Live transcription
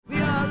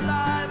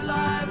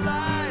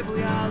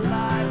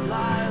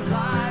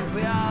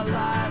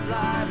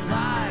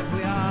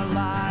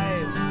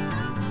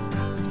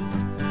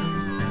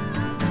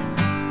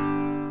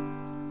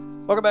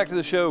Welcome back to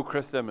the show.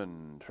 Chris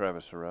Demon,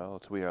 Travis Sorrell.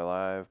 It's We Are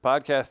Live,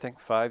 podcasting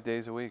 5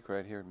 days a week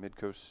right here at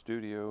Midcoast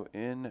Studio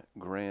in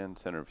Grand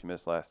Center. If you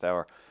missed last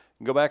hour, you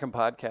can go back and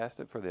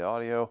podcast it for the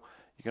audio.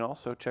 You can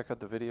also check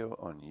out the video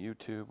on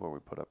YouTube where we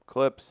put up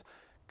clips,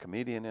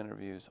 comedian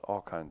interviews,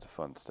 all kinds of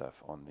fun stuff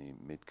on the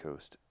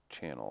Midcoast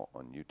channel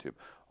on YouTube.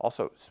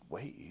 Also, it's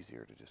way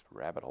easier to just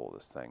rabbit hole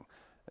this thing.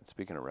 And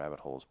speaking of rabbit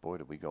holes, boy,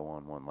 did we go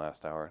on one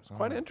last hour. It's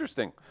quite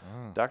interesting.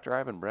 Dr.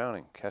 Ivan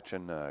Browning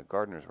catching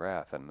Gardner's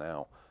wrath, and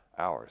now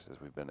ours, as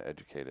we've been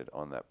educated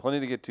on that. Plenty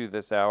to get to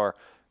this hour.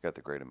 We've got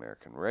the Great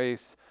American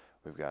Race.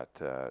 We've got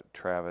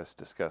Travis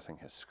discussing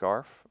his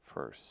scarf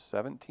for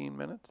 17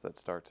 minutes. That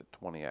starts at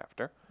 20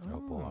 after. Oh,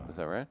 boy. Is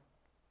that right?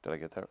 Did I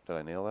get that? Did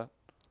I nail that?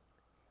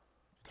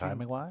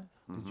 Timing-wise?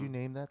 Did you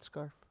name that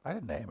scarf? I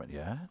didn't name it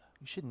yet.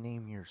 You should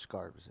name your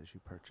scarves as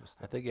you purchase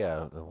I them. think,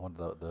 yeah,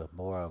 the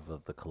more of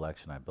the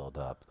collection I build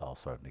up, I'll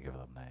start to give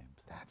them names.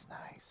 That's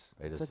nice.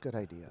 It That's is- a good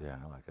idea. Yeah,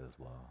 I like it as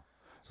well.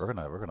 We're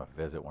gonna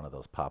visit one of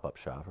those pop-up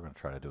shops. We're gonna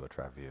try to do a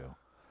try view,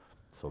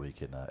 so we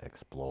can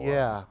explore.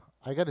 Yeah,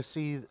 I got to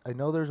see. I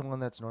know there's one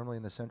that's normally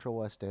in the Central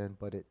West End,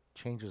 but it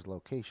changes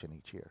location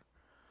each year.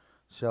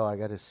 So I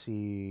got to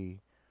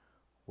see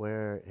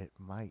where it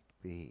might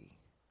be.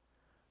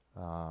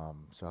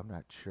 So I'm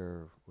not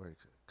sure where,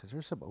 because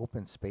there's some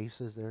open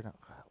spaces there. Now,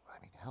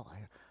 I mean, hell,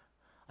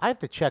 I have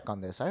to check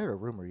on this. I heard a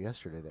rumor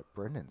yesterday that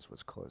Brennan's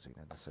was closing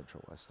in the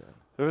Central West End.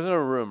 There wasn't a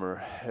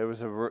rumor. It was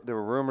there were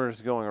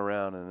rumors going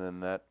around, and then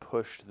that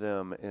pushed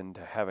them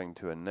into having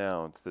to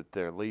announce that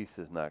their lease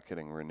is not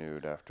getting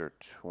renewed after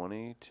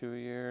 22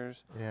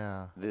 years.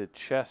 Yeah. The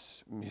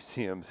chess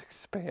museum's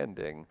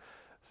expanding,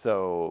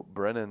 so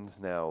Brennan's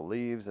now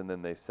leaves, and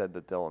then they said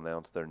that they'll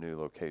announce their new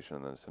location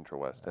in the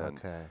Central West End.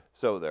 Okay.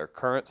 So their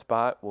current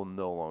spot will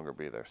no longer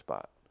be their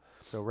spot.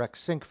 So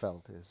Rex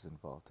Sinkfeld is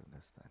involved in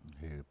this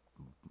then. He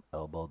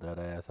elbowed that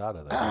ass out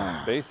of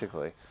there.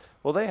 Basically.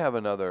 Well, they have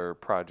another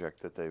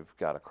project that they've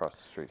got across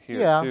the street here,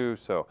 Yeah. too.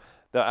 So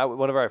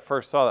whenever I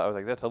first saw that, I was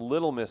like, that's a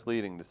little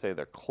misleading to say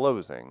they're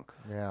closing.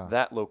 Yeah.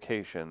 That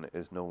location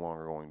is no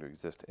longer going to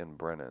exist in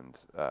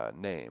Brennan's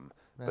name.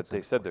 But That's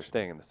they said they're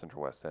staying in the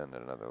Central West End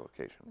at another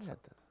location. We So.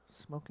 got the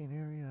smoking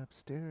area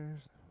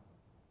upstairs.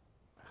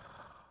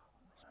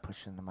 Just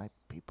pushing my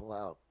people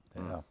out.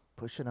 Yeah.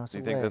 Pushing us Do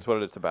you away. think that's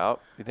what it's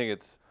about? You think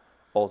it's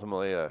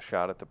ultimately a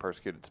shot at the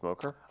persecuted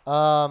smoker?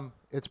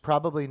 It's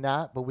probably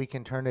not, but we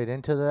can turn it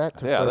into that.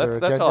 To Yeah, further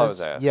that's all I was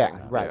agendas. asking. Yeah,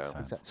 Yeah. right.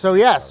 Makes sense. So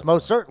yes,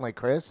 most certainly,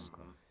 Chris.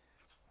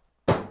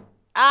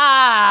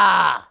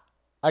 Ah,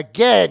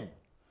 again.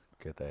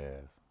 Get the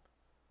ass.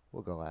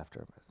 We'll go after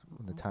him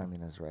when the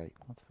timing is right.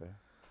 That's fair.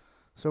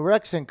 So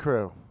Rex and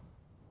crew,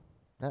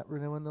 not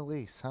renewing the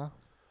lease, huh?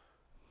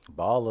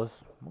 Ballers.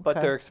 But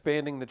Okay. they're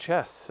expanding the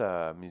chess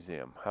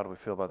museum. How do we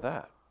feel about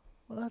that?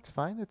 Well, that's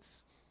fine.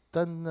 It's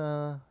done.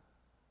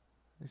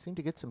 They seem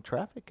to get some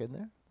traffic in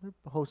there. They're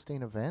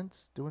hosting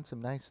events, doing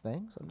some nice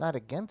things. I'm not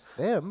against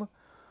them,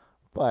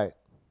 but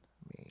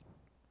I mean,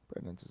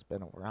 Brennan's has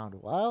been around a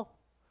while.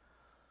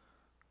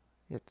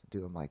 You have to do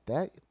them like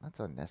that.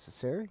 That's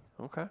unnecessary.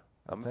 Okay.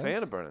 I'm a think.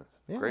 fan of Brennan's.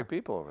 Yeah. Great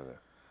people over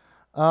there.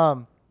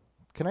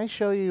 Can I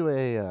show you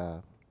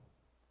a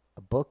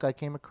book I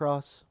came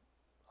across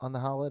on the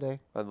holiday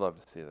I'd love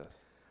to see this.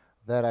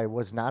 that I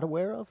was not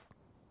aware of?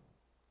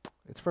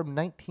 It's from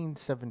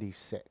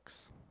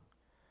 1976.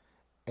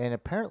 And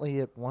apparently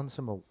it won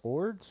some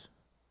awards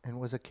and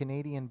was a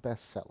Canadian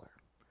bestseller.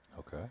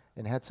 Okay.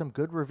 And had some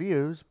good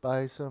reviews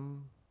by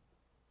some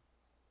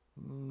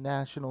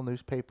national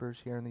newspapers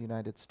here in the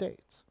United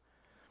States.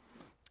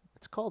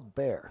 It's called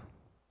Bear.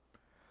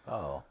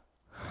 Oh.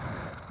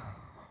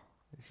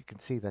 As you can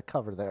see the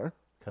cover there.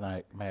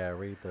 May I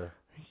read the,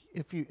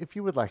 If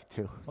you would like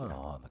to. well,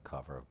 on the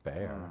cover of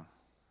Bear,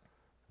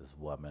 this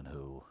woman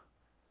who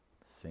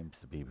seems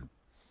to be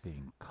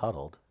being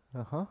cuddled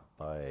Uh-huh.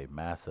 by a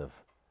massive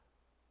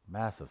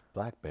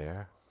black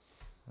bear.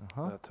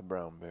 Uh-huh. That's a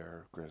brown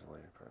bear grizzly,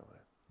 apparently.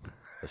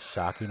 A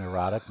shocking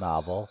erotic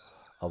novel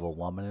of a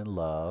woman in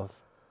love,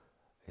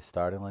 a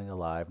startlingly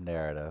alive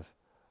narrative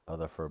of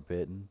the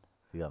forbidden,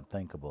 the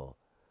unthinkable,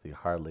 the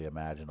hardly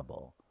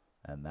imaginable.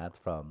 And that's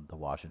from the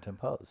Washington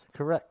Post.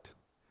 Correct.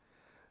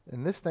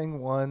 And this thing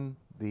won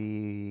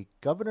the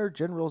Governor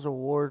General's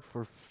Award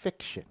for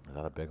Fiction. Is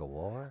that a big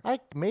award?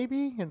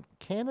 Maybe in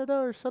Canada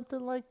or something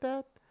like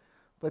that.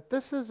 But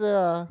this is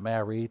May I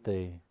read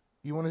the...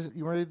 you want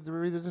to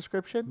read the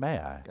description? May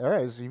I? All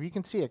right, so if you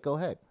can see it, go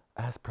ahead.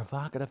 As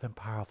provocative and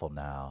powerful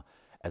now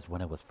as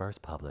when it was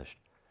first published,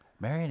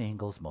 Marian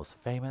Ingles' most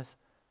famous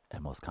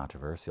and most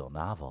controversial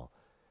novel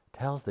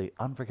tells the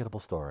unforgettable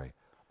story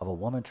of a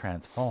woman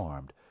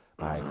transformed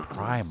by a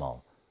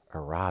primal,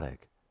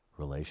 erotic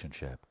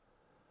relationship.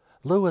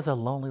 Lou is a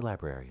lonely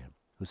librarian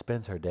who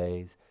spends her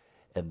days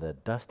in the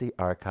dusty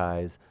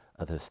archives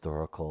of the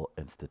Historical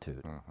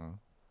Institute.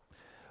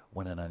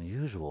 When an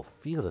unusual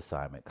field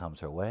assignment comes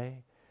her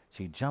way,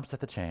 she jumps at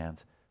the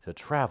chance to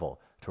travel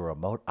to a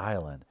remote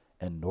island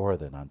in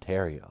northern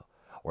Ontario,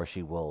 where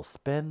she will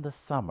spend the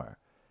summer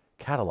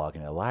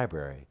cataloging a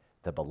library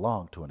that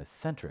belonged to an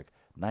eccentric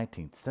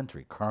 19th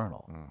century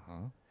colonel.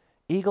 Mm-hmm.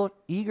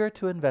 Eager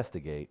to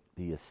investigate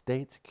the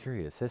estate's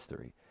curious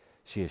history,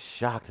 she is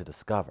shocked to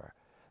discover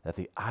that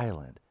the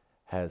island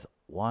has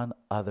one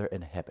other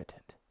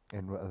inhabitant.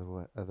 And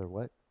other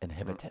what?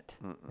 Inhabitant.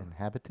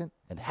 Inhabitant?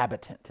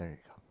 Inhabitant. There you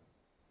go.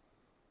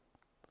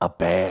 A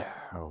bear.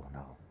 Oh,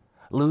 no.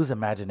 Lou's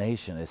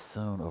imagination is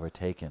soon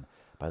overtaken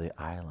by the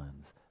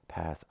island's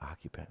past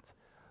occupants,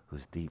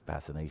 whose deep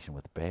fascination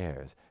with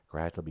bears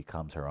gradually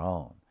becomes her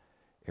own.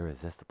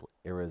 Irresistibly,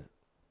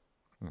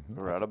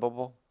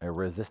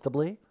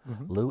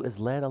 Lou is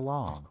led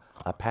along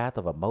a path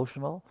of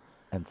emotional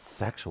and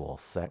sexual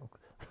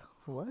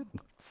What?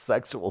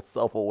 sexual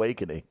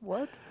self-awakening.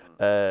 What?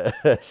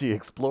 She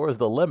explores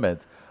the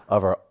limits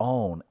of her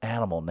own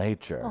animal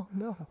nature. Oh,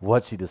 no.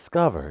 What she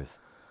discovers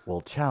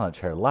will challenge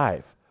her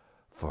life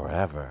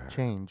forever.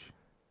 Change.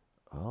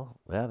 Oh,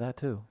 yeah, that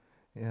too.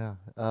 Yeah.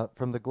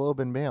 From the Globe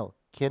and Mail,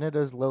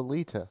 Canada's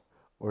Lolita,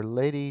 or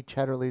Lady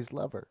Chatterley's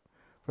Lover.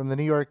 From the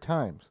New York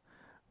Times,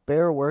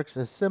 Bear works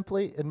as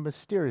simply and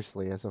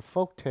mysteriously as a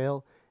folk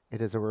tale.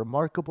 It is a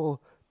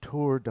remarkable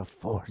tour de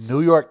force.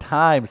 New York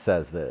Times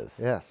says this.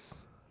 Yes.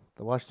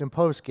 The Washington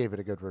Post gave it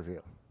a good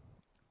review.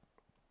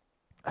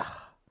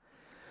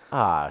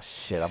 Ah,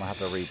 shit, I'm going to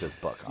have to read this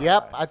book. All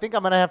Yep, right. I think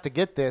I'm going to have to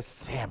get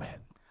this. Damn it.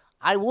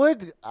 I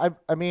would go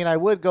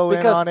in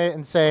Because- on it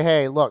and say,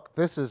 hey, look,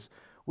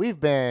 we've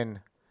been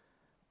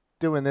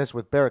doing this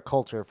with bear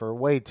culture for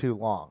way too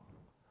long.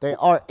 They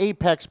are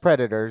apex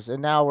predators,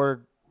 and now we're,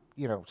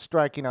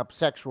 striking up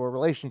sexual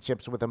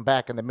relationships with them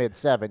back in the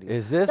mid-'70s.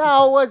 Is this...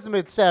 No, it was the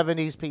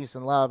mid-'70s, peace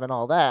and love and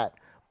all that.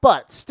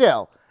 But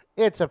still,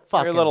 it's a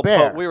fucking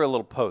bear. We were a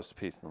little post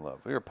peace and love.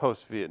 We were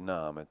post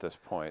Vietnam at this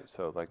point,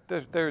 so like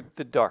the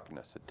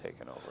darkness had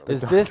taken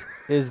over.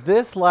 Is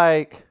this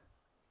like...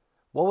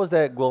 What was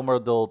that Guillermo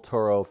del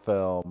Toro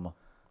film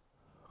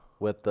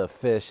with the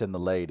fish and the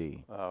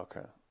lady? Oh,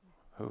 okay.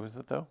 Who is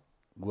it though?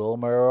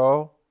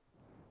 Guillermo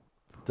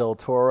del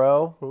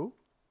Toro? Who?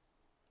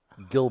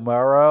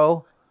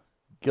 Guillermo?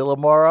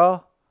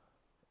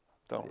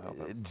 Don't help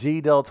him.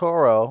 G. del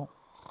Toro.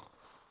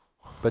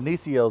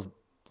 Benicio's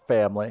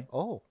family.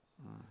 Oh.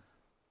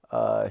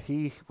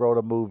 He wrote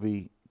a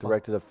movie,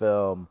 directed a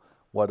film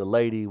where the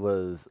lady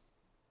was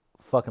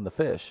fucking the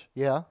fish.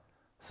 Yeah.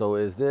 So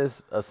is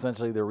this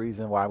essentially the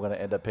reason why I'm going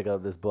to end up picking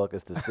up this book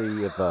is to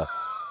see if a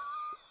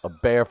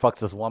bear fucks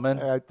this woman?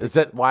 Is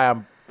that why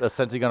I'm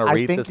essentially going to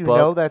read this book? I think you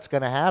know that's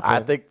going to happen. I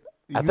think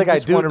I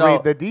just do want to know.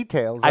 read the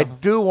details. I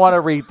do want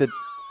to read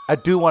I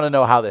do want to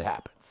know how that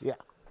happens. Yeah.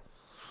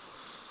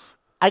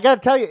 I got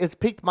to tell you, it's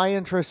piqued my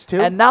interest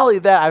too. And not only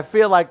that, I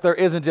feel like there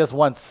isn't just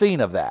one scene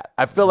of that.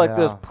 I feel like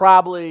there's Yeah.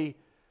 probably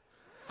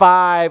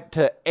 5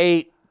 to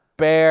 8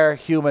 bear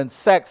human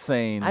sex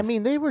scenes. I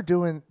mean,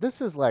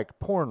 this is like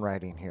porn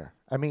writing here.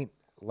 I mean,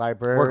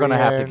 librarian. we're going to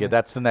have to get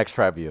that's the next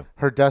review.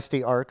 her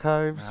dusty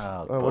archives.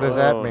 Oh, What does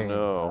that Oh, mean?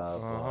 no.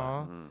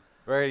 Uh-huh.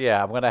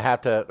 I'm going to have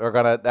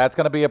to that's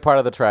going to be a part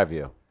of the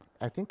Treview.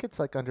 I think it's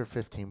like under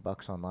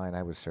 $15 online.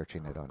 I was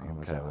searching it on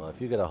Amazon. Okay, well, if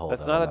you get a hold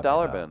That's of not it, a let me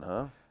dollar know. bin,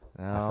 huh?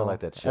 No. I feel like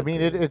that I should mean,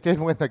 be. it did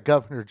win the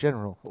Governor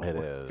General. It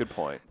is. Good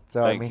point.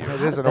 So Thank I mean, you.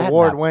 it is an How did that not-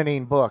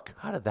 award-winning book.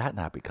 How did that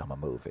not become a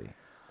movie?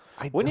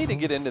 We need to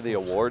get into the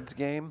awards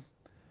game,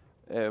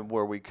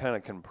 where we kind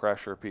of can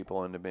pressure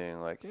people into being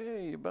like,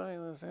 "Hey, you buy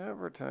this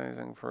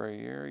advertising for a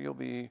year, you'll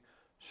be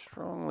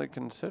strongly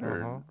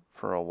considered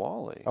for a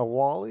Wally." A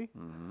Wally?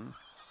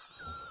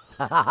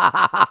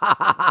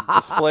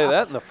 Display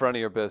that in the front of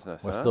your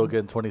business. We're huh? still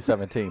getting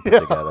 2017 put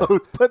together.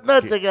 Who's putting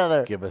that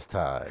together? Give us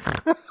time.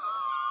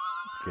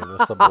 Give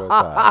us some more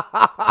time.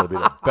 It's going to be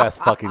the best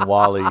fucking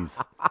Wallies.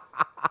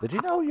 Did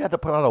you know you had to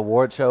put on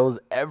award shows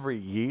every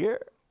year?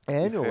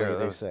 Annually, fair,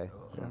 they those- say.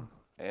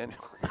 Annually.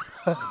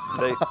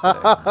 They say.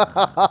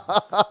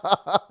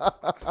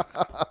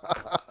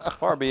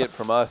 Far be it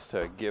from us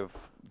to give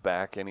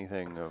back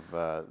anything of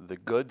the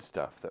good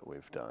stuff that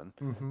we've done.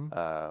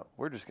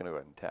 We're just going to go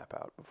ahead and tap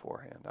out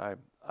beforehand.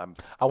 I'm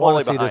I want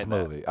fully to see this behind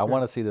that. movie. I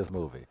want to see this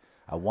movie.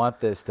 I want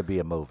this to be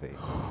a movie.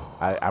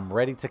 I'm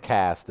ready to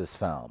cast this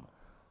film.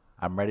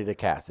 I'm ready to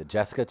cast it.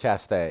 Jessica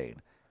Chastain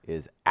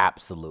is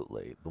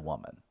absolutely the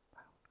woman.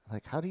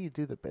 Like, how do you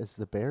do is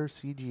the bear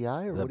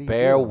CGI or The what do you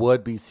bear do?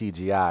 would be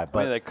CGI, I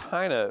but mean, they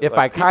kind of. if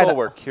I kinda- people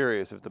were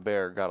curious if the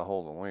bear got a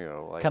hold of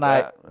Leo. Like Can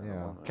I- that.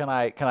 Yeah.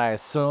 can I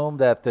assume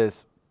that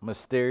this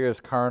mysterious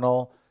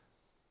colonel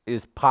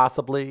is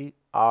possibly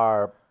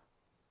our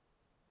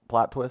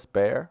plot twist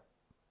bear?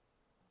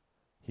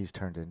 He's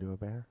turned into a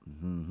bear.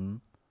 Mm-hmm.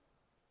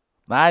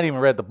 I ain't even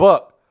read the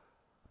book,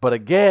 but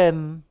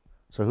again,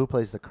 So who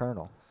plays the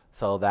colonel?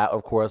 so that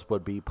of course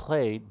would be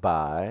played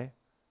by.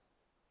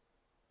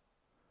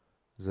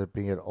 Is it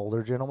being an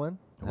older gentleman?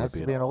 It has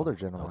to be an older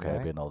gentleman, Okay,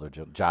 right? be an older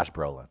gentleman. Josh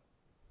Brolin.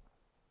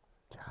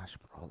 Josh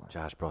Brolin.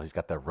 Josh Brolin. He's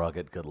got the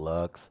rugged good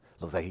looks.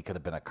 Looks like he could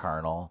have been a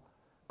colonel.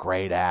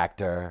 Great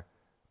actor.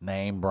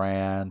 Name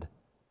brand.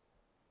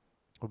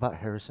 What about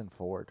Harrison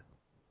Ford?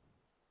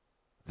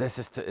 This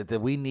is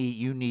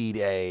you need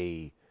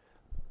a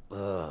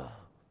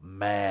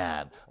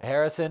man.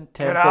 Harrison,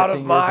 10, Get out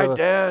 15 of my years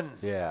den.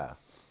 Yeah.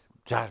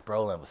 Josh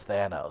Brolin was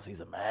Thanos. He's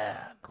a man.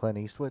 Clint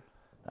Eastwood.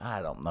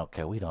 I don't know.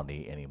 Okay, we don't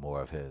need any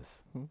more of his.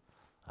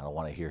 I don't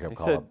want to hear him He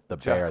call said him the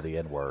Jo- bear the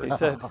N-word. He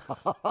said,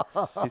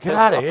 Get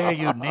out of here,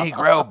 you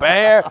Negro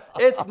bear.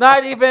 It's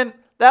not even,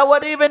 that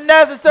wasn't even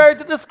necessary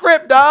to the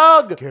script,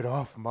 dog. Get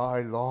off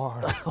my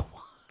lawn.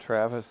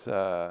 Travis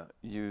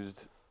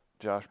used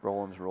Josh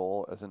Brolin's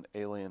role as an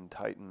alien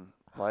Titan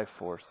life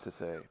force to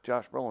say,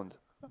 Josh Brolin's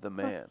the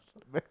man.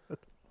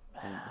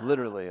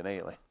 Literally an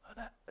alien.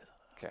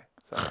 Okay,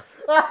 sorry.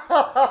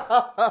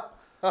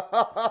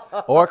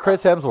 Or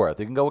Chris Hemsworth.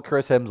 You can go with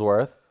Chris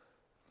Hemsworth.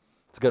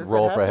 It's a good Does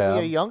role it have for to him.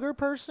 be a younger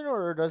person,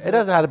 or does It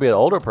doesn't have to be an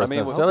older person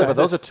mean, necessarily, but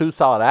those are this- two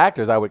solid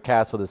actors I would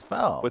cast for this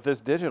film. With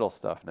this digital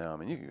stuff now, I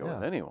mean, you can go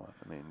with Yeah. anyone.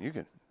 I mean, you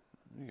can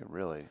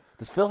really.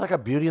 This feels like a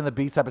Beauty and the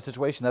Beast type of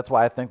situation. That's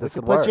why I think We this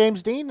could could put work.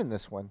 James Dean in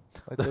this one,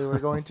 like they were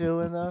going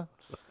to in the.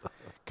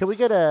 Can we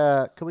get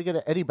a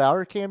Eddie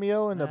Bauer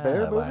cameo in the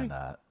Bear Why movie?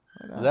 not?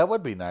 Why not? That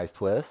would be a nice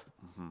twist.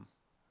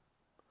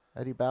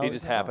 Eddie Bauer. He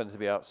just happens to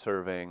be out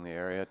surveying the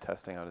area,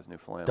 testing out his new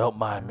flannel. Don't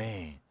mind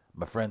me.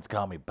 My friends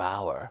call me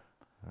Bauer.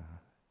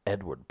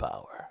 Edward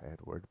Bauer.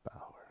 Edward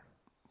Bauer.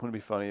 Wouldn't it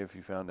be funny if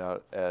you found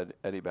out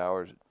Eddie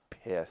Bauer's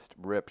pissed,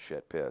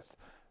 pissed,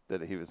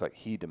 that he was like,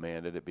 he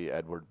demanded it be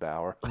Edward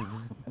Bauer.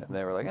 And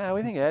they were like,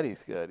 we think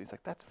Eddie's good. He's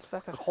like, that's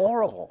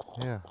horrible.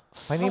 Yeah.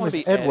 My don't name wanna is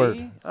be Edward.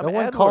 Eddie. No I'm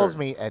one calls Edward.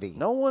 me Eddie.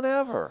 No one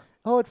ever.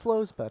 Oh, it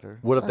flows better.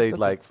 What if That they, doesn't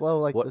like, flow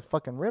like what- the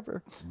fucking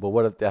river? But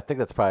what if, I think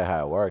that's probably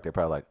how it worked. They're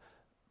probably like,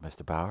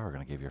 Mr. Bauer, we're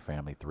going to give your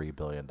family $3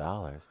 billion.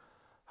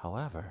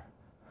 However,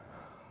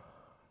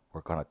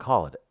 we're going to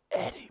call it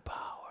Eddie Bauer.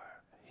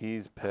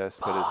 He's pissed,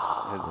 but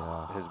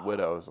his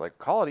widow's like,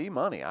 call it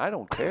E-money. I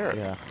don't care.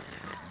 Yeah.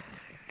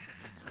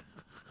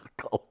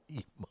 Call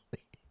you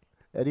money.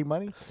 Eddie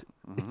Money?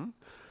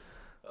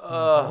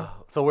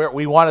 So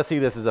we want to see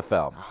this as a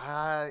film.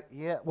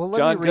 Yeah. Well, let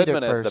John me read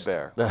Goodman it as first. the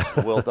bear.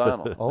 Will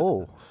Donald.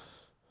 Oh.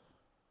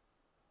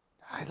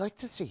 I'd like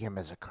to see him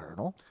as a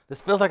colonel.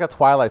 This feels like a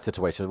Twilight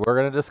situation. We're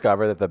going to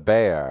discover that the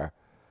bear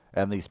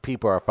and these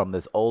people are from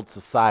this old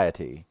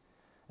society,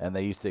 and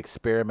they used to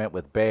experiment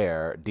with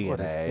bear DNA. What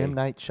is M.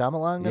 Night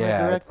Shyamalan going to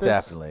yeah, direct this?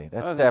 definitely. I That's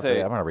was gonna definitely.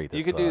 say, I'm going to read this.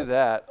 You could do book.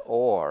 that,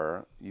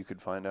 or you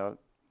could find out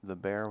the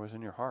bear was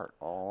in your heart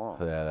all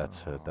along. Yeah,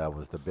 that's it. That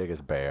was the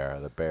biggest bear.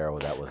 The bear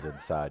that was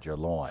inside your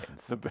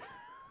loins. The bear,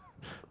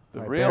 the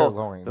My real, bear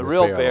loins. the The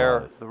real bear bear,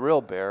 loins. the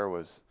real bear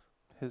was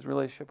his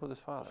relationship with his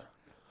father.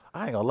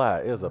 I ain't gonna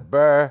lie. It was a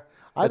bear.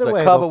 Either it's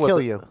way, a cover they'll with kill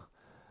the- you.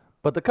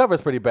 But the cover's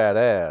pretty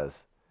badass.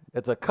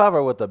 It's a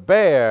cover with the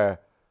bear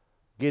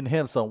getting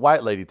him some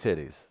white lady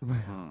titties.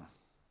 I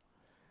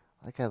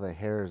like how the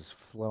hair is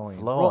flowing.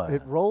 Flowing.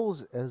 It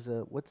rolls as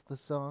a, what's the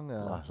song?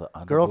 Lots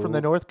of Girl from the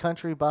underboob. North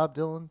Country, Bob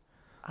Dylan.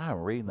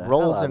 I'm reading that.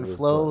 Rolls hell out and of this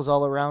flows book.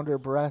 all around her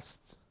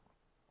breasts.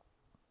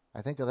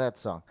 I think of that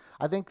song.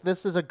 I think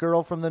this is a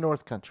girl from the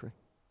North Country.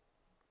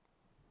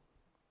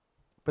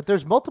 But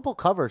there's multiple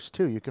covers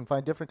too. You can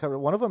find different covers.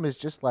 One of them is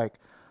just like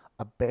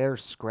a bear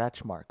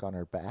scratch mark on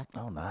her back.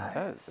 Oh,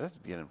 nice. That's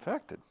getting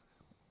infected.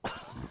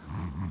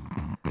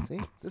 See,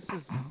 this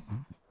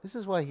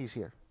is why he's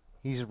here.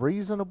 He's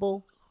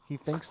reasonable. He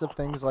thinks of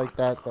things like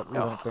that we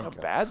don't How think of.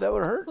 bad that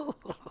would hurt.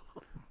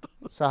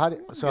 So how do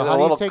Get how a do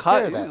you little take cut.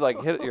 care of You that? just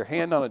like hit your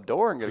hand on a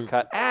door and get a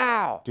cut.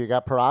 Ow! Do you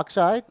got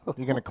peroxide?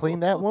 You gonna clean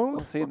that wound?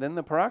 Well, see, then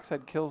the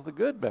peroxide kills the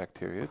good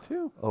bacteria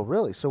too. Oh,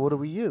 really? So what do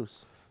we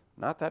use?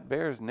 Not that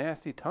bear's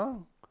nasty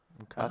tongue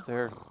out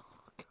there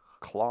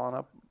clawing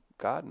up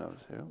God knows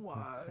who.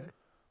 Why?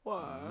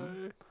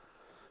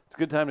 It's a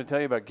good time to tell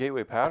you about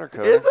Gateway Powder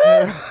Coat. Is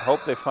it?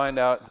 Hope they find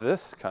out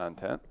this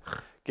content.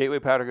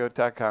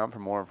 GatewayPowderCoat.com for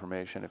more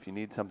information. If you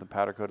need something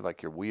powder coated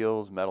like your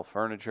wheels, metal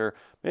furniture,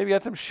 maybe you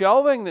got some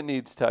shelving that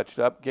needs touched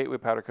up,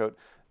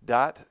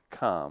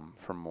 GatewayPowderCoat.com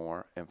for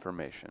more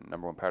information.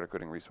 #1 powder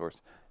coating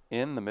resource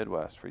in the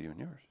Midwest for you and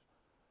yours.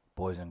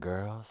 Boys and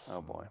girls,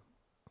 Oh boy.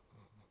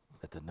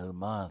 it's a new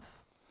month.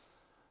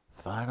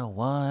 Final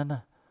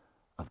one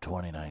of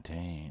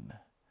 2019.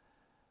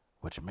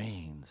 Which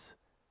means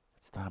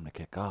it's time to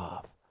kick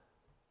off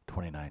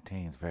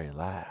 2019's very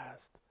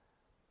last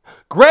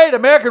Great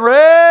American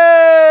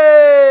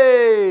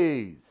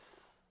Race!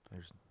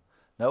 There's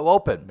No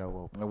open. no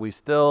open. And we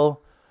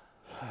still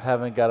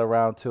haven't got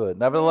around to it.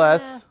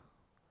 Nevertheless, Yeah.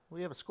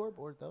 We have a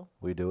scoreboard though.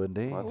 we do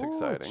indeed. Well, that's Ooh,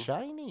 exciting. It's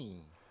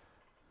shiny.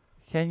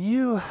 Can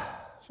you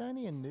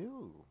Shiny and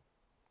new.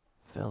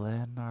 fill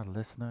in our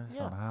listeners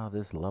Yeah. on how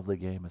this lovely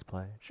game is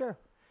played? Sure.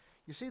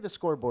 You see the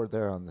scoreboard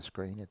there on the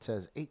screen. It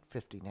says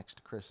 850 next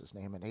to Chris's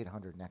name and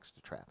 800 next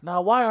to Travis.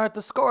 Now, why aren't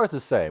the scores the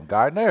same,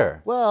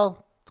 Gardner?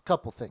 Well, a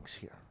couple things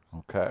here.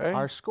 Okay.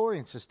 Our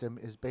scoring system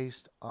is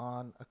based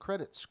on a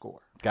credit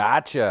score.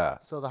 Gotcha.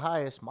 So the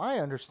highest, my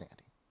understanding,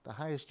 the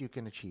highest you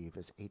can achieve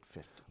is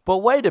 850. But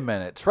wait a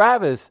minute.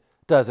 Travis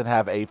doesn't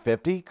have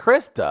 850.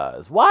 Chris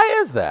does. Why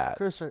is that?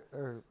 Chris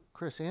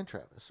and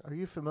Travis, are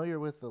you familiar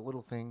with the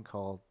little thing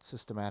called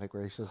systematic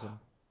racism?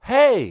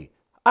 Hey,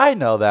 I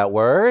know that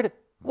word.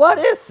 What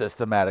is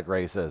systematic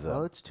racism?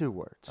 Well, it's 2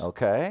 words.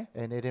 Okay.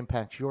 And it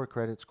impacts your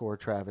credit score,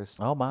 Travis.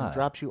 Oh, my. And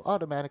drops you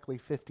automatically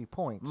 50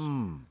 points.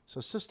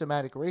 So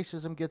systematic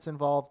racism gets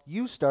involved.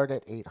 You start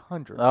at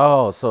 800.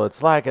 Oh, so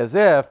it's like as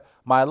if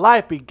my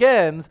life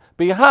begins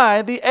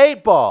behind the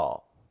 8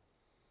 ball.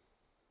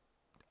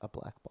 A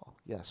black ball.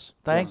 Yes.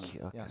 Thank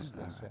you. Okay. Yes, yes,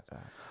 All yes. right,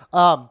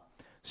 all right.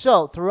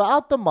 So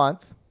throughout the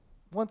month,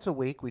 once a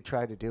week, we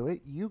try to do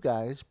it. You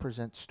guys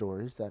present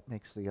stories that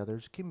makes the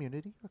other's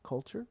community or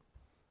culture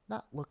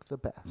not look the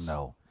best.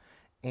 No.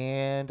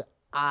 And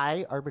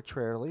I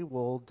arbitrarily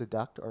will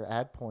deduct or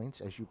add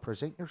points as you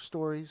present your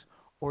stories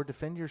or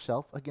defend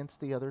yourself against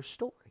the other's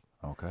story.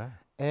 Okay.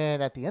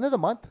 And at the end of the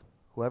month,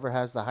 whoever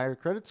has the higher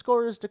credit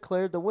score is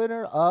declared the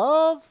winner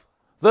of...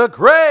 The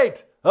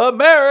Great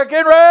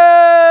American Race!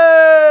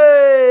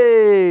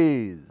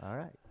 All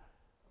right.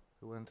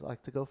 Who would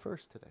like to go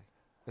first today?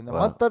 In the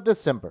Well- month of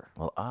December.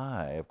 Well,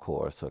 I, of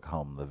course, took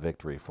home the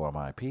victory for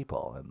my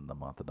people in the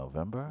month of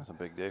November. It's a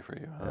big day for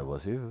you, huh? It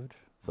was huge.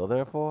 So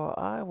therefore,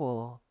 I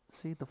will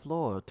cede the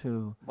floor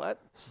to What?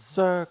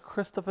 Sir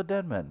Christopher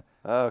Denman.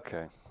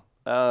 Okay.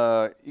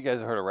 You guys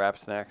have heard of Rap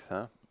Snacks,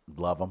 huh?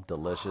 Love them.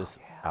 Delicious.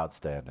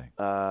 Outstanding.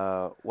 They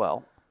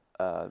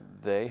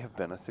have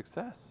been a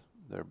success.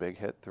 They're a big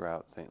hit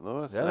throughout St.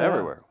 Louis Yeah, and they are.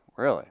 everywhere,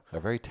 really. They're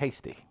very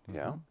tasty.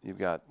 Yeah, you've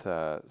got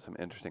some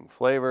interesting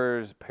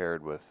flavors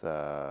paired with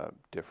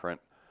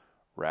different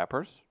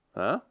wrappers,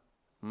 huh?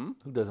 Who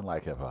doesn't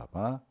like hip hop,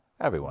 huh?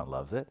 Everyone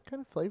loves it. What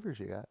kind of flavors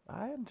you got?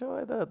 I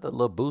enjoy the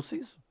La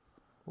Boosies,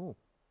 Ooh.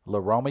 La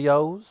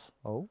Romeos.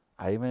 Oh.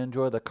 I even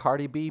enjoy the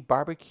Cardi B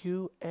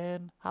barbecue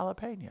and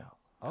jalapeno.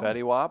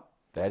 Fatty Wap.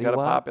 Fatty It's got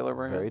Wap, a popular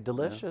brand. very Yeah.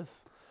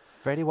 delicious.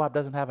 Fetty Wap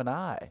doesn't have an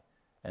eye,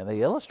 and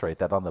they illustrate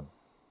that on the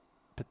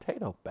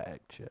potato bag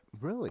chip.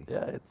 Really?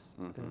 Yeah, it's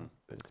Mhm.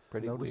 it's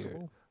pretty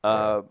Noticeable.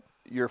 weird.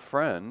 Your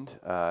friend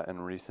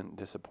and recent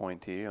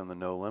disappointee on the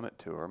No Limit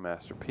Tour,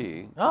 Master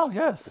P, Oh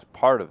yes, is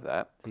part of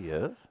that. he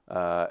is.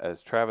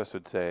 As Travis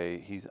would say,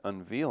 he's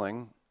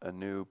unveiling a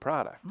new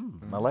product.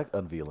 I like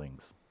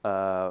unveilings.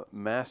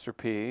 Master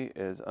P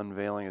is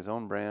unveiling his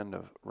own brand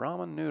of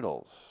ramen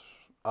noodles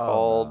Oh,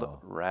 called no.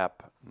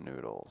 Rap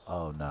Noodles.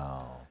 Oh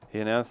no. He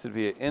announced it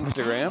via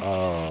Instagram.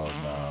 Oh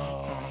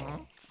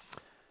no.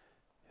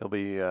 He'll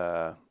be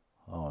Oh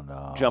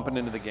no. jumping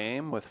into the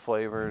game with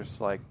flavors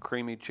like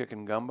creamy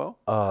chicken gumbo,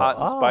 Oh, hot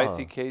and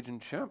spicy oh.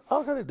 Cajun shrimp,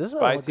 Okay, this is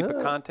spicy good.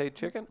 picante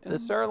chicken, and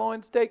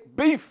sirloin steak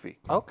beefy.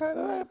 Okay,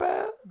 that ain't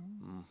bad.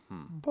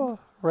 Mhm.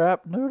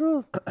 Wrap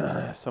noodles.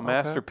 So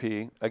Master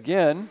P,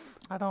 again,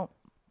 I don't.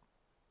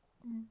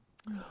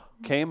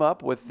 came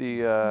up with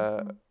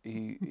the,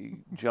 he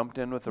jumped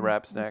in with the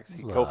Rap Snacks.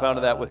 He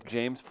co-founded that with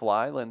James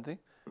Fly Lindsay.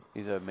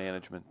 He's a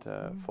management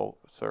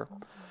sir.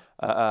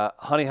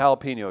 Honey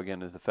Jalapeno,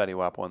 again, is the Fetty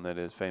Wap one that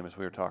is famous.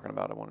 We were talking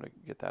about. I wanted to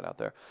get that out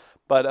there.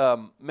 But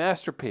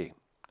Master P,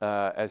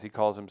 as he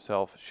calls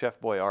himself, Chef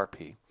Boy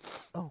RP.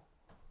 Oh.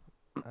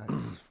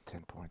 10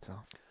 points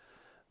off.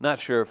 Not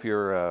sure if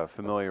you're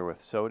familiar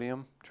with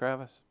sodium,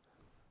 Travis.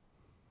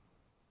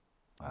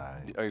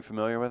 Are you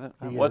familiar with it?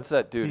 He What's is.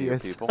 that do to He your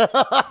is. people?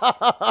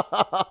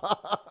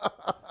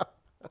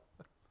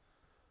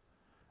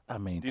 I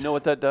mean, Do you know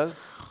what that does?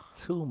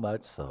 too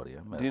much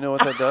sodium Do you know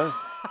what that does?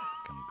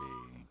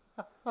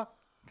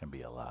 can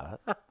be a lot.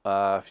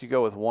 If you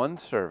go with one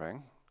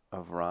serving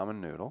of ramen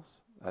noodles,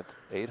 that's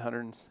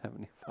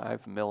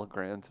 875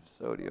 milligrams of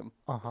sodium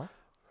Uh-huh.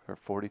 for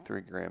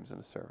 43 grams in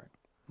a serving.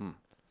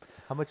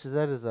 How much is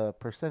that as a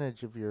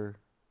percentage of your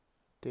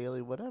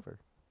daily whatever?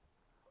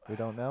 We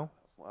don't know?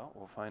 Well,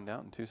 we'll find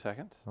out in 2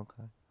 seconds.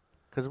 Okay.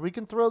 Because we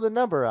can throw the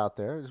number out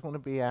there. I just want to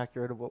be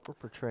accurate of what we're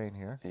portraying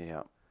here.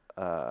 Yeah.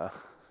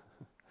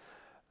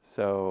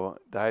 So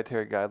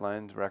dietary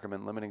guidelines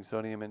recommend limiting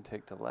sodium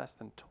intake to less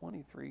than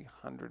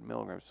 2,300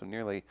 milligrams, so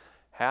nearly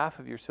half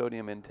of your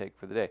sodium intake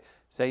for the day.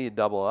 Say you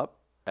double up,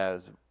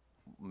 as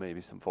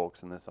maybe some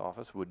folks in this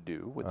office would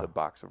do with a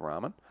box of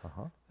ramen.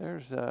 Uh-huh.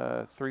 There's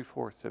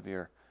 3/4 of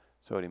your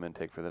sodium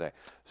intake for the day.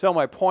 So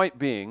my point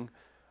being,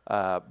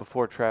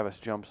 before Travis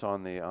jumps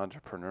on the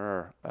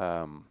entrepreneur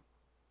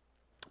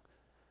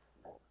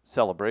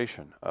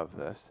celebration of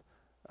this,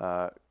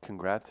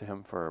 congrats to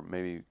him for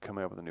maybe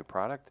coming up with a new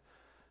product.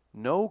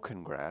 No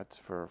congrats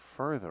for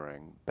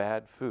furthering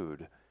bad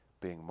food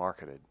being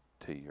marketed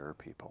to your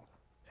people.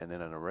 And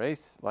in a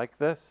race like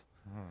this,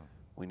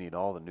 we need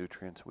all the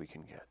nutrients we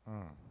can get.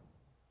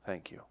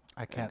 Thank you.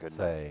 I and can't good night.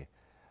 say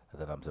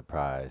that I'm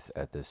surprised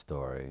at this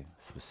story,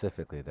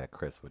 specifically that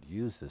Chris would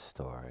use this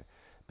story,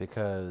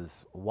 because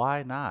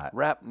why not?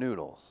 Rap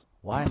noodles.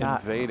 Why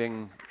not?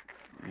 Invading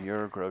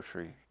your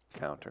grocery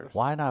counters.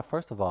 Why not?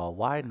 First of all,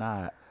 why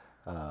not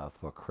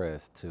for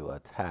Chris to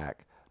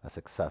attack a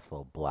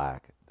successful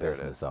black There it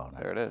business is. owner?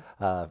 There it is.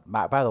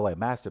 By the way,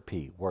 Master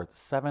P, worth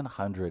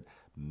 $700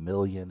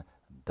 million.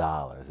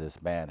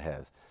 This man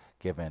has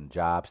given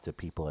jobs to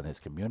people in his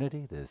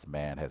community. This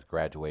man has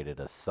graduated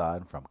a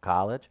son from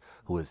college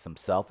who is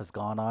himself has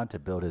gone on to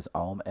build his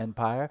own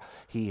empire.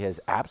 He has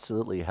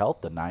absolutely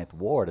helped the Ninth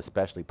Ward,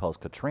 especially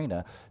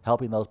post-Katrina,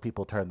 helping those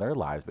people turn their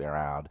lives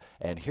around.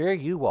 And here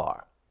you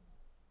are,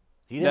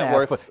 He didn't Net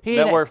ask worth, for. He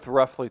net didn't- worth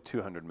roughly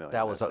 200 million.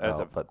 That was as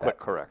no, a but quick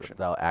that, correction.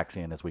 Though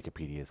actually, in his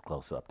Wikipedia is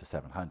close up to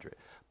 700.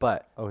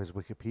 But Oh, his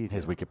Wikipedia.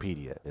 his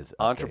Wikipedia is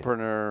updated.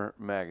 Entrepreneur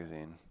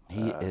magazine.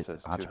 He is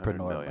says 200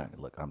 entrepreneur. million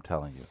Look, I'm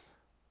telling you,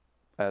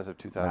 as of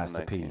Master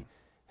 2019. P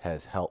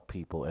has helped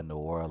people in New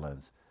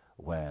Orleans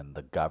when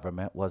the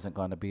government wasn't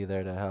going to be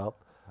there to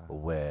help.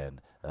 When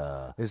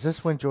Is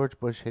this when George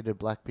Bush hated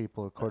black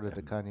people, according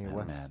to Kanye and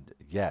West? man,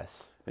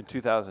 yes, In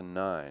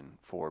 2009,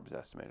 Forbes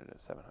estimated it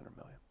at 700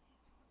 million.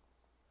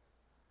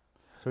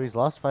 So he's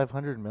lost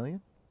 500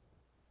 million?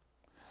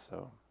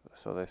 So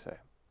they say.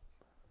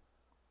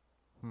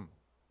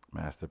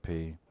 Master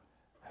P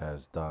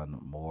has done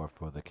more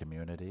for the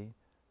community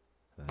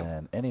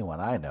than anyone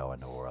I know in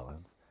New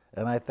Orleans.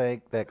 And I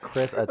think that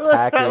Chris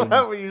attacking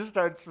when you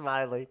start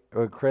smiling.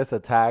 or Chris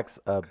attacks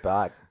a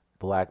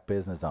black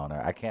business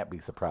owner, I can't be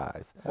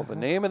surprised. Well, the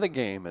name of the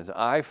game is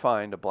I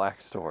Find a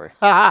Black Story.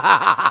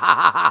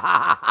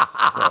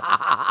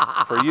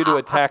 For you to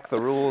attack the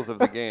rules of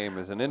the game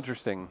is an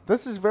interesting.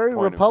 This is very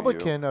point of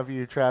Republican of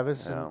you,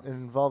 Travis, Yeah.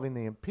 involving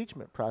the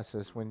impeachment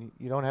process. When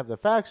you don't have the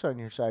facts on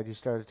your side, you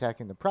start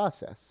attacking the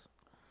process.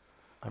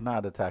 I'm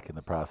not attacking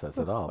the process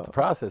at all. The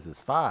process is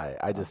fine.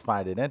 I just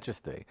find it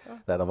interesting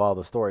that of all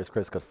the stories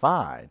Chris could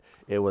find,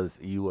 it was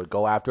you would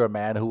go after a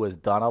man who has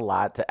done a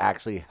lot to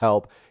actually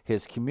help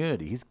his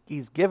community.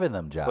 He's given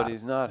them jobs. But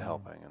he's not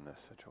helping in this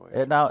situation.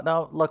 And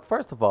now, look.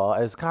 First of all,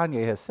 as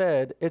Kanye has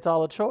said, it's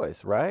all a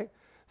choice, right?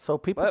 So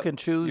people But can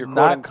choose you're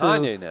not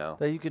quoting to. Kanye now.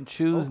 That you can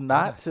choose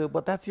not to,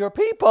 but that's your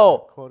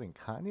people. Quoting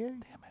Kanye?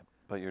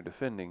 But you're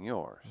defending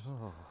yours.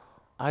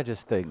 I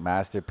just think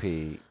Master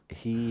P,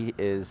 he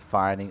is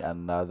finding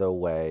another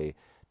way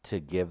to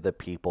give the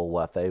people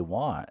what they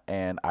want.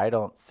 And I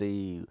don't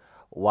see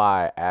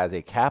why, as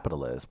a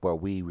capitalist, where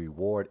we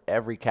reward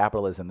every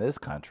capitalist in this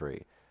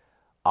country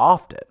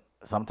often,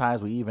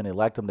 sometimes we even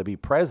elect him to be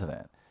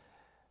president.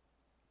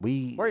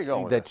 Where are you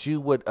going with that this?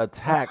 you would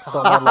attack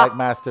someone like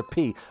Master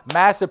P.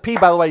 Master P,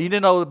 by the way, you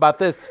didn't know about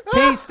this.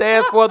 P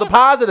stands for the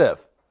positive.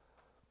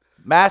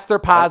 Master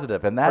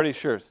Positive, and that's Pretty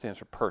sure it stands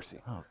for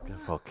Percy, Oh, good,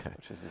 okay.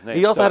 which is his name.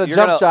 He also had a you're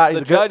jump gonna- shot. The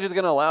He's a good- judge is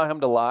going to allow him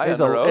to lie He's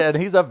under oath. and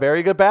he's a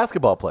very good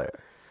basketball player.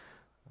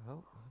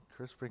 Oh,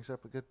 Chris brings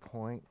up a good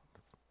point.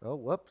 Oh,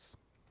 whoops.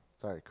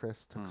 Sorry,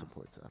 Chris took some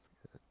points off.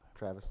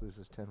 Travis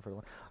loses 10 for the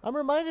one. I'm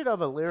reminded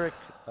of a lyric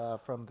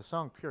from the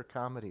song Pure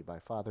Comedy by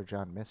Father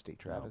John Misty,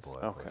 Travis.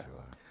 Okay.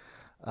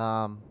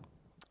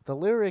 The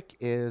lyric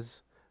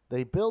is,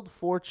 they build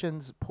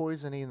fortunes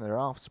poisoning their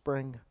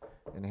offspring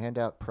and hand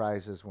out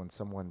prizes when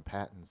someone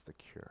patents the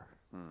cure.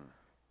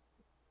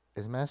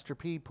 Is Master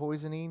P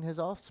poisoning his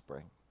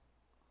offspring?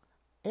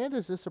 And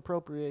is this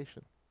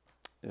appropriation?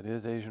 It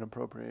is Asian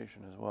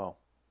appropriation as well.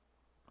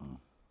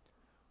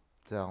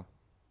 So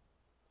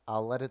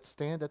I'll let it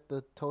stand at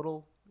the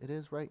total it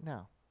is right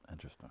now.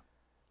 Interesting.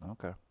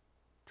 Okay.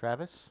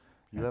 Travis,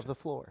 you have the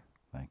floor.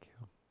 Thank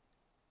you.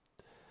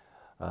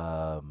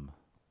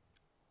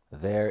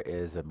 There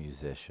is a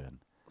musician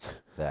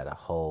that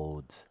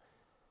holds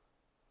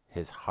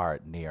his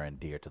heart near and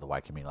dear to the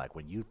white community. Like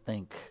when you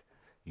think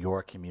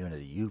your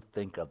community, you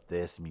think of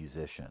this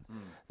musician.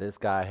 This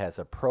guy has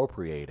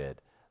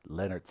appropriated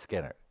Leonard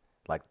Skinner.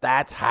 Like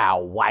that's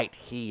how white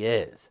he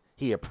is.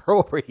 He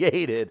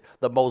appropriated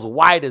the most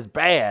whitest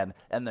band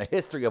in the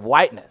history of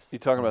whiteness. You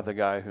talking about the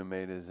guy who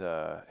made his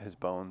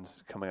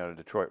bones coming out of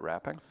Detroit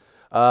rapping?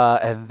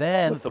 And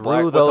then With the threw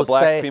black, those with the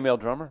black same, female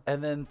drummer?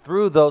 and then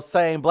threw those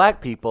same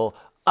black people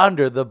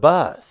under the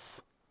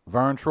bus.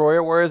 Vern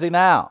Troyer, where is he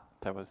now?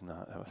 That's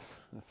not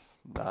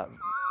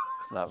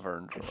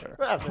Vern Troyer.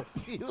 Travis,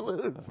 you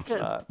lose It's 10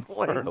 not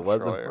points. Vern It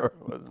wasn't Troyer. Vern.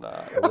 It was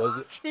not. Was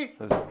it?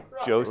 Jesus. It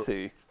was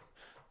Josie.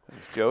 It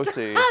was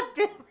Josie.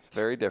 It's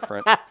very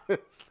different.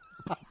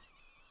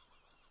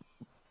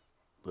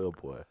 Oh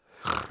boy.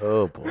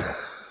 Oh boy.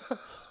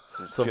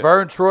 It's So Jo-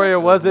 Vern Troyer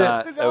wasn't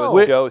not- It No.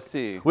 was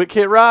Josie. with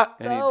Kid Rock?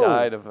 And No. he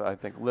died of, I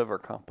think, liver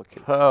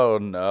complications. Oh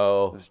It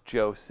no. was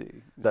Josie. It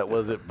was That different.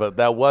 wasn't but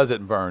that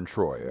wasn't Vern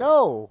Troyer.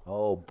 No.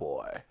 Oh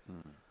boy.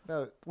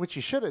 No, what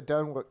you should have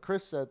done, what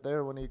Chris said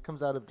there when he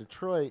comes out of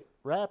Detroit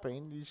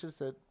rapping, you should have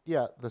said,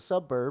 yeah, the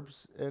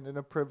suburbs and in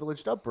a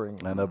privileged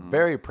upbringing. And a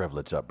very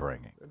privileged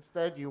upbringing.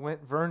 Instead, you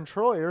went Vern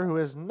Troyer, who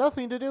has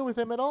nothing to do with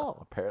him at all.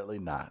 Apparently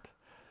not.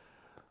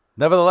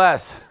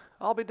 Nevertheless,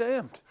 I'll be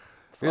damned.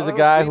 here's a Follow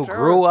guy who Beach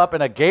grew Earth. up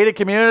in a gated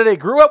community,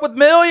 grew up with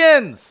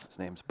millions. His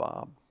name's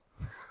Bob.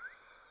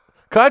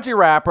 Country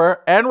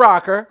rapper and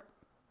rocker,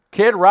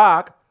 Kid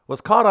Rock, was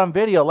caught on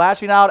video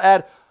lashing out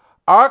at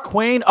our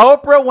queen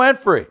Oprah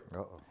Winfrey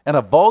in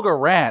a vulgar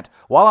rant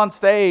while on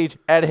stage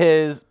at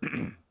his,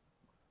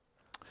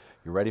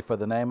 you ready for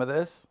the name of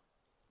this?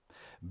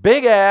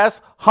 Big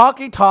ass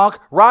honky tonk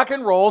rock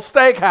and roll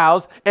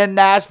steakhouse in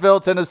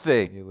Nashville,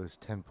 Tennessee. You lose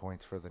 10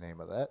 points for the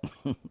name of that.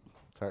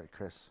 Sorry,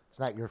 Chris. It's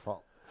not your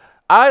fault.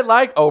 I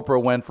like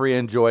Oprah Winfrey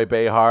and Joy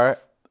Behar.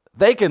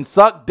 They can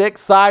suck dick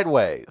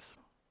sideways,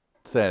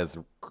 says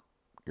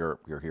your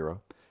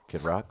hero,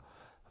 Kid Rock.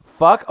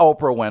 Fuck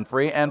Oprah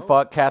Winfrey and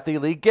fuck Kathy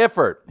Lee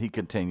Gifford, he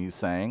continues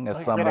saying, as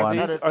Like, someone are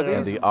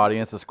in these the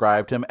audience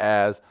described him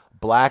as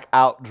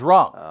blackout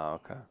drunk. Oh,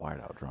 okay. White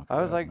out drunk.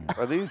 I was yeah, like,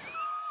 man.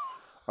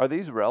 are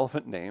these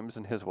relevant names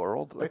in his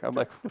world? Like, I'm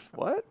like,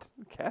 what?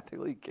 Kathy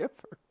Lee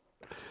Gifford.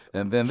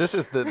 And then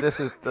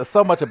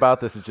so much about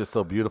this is just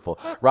so beautiful.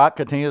 Rock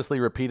continuously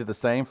repeated the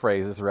same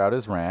phrases throughout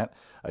his rant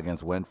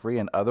against Winfrey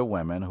and other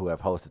women who have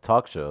hosted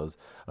talk shows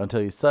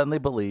until he suddenly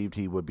believed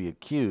he would be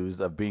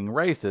accused of being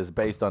racist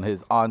based on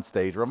his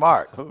onstage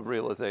remarks. So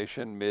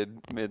realization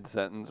mid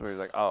sentence where he's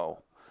like, oh,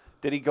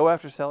 did he go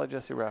after Sally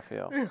Jesse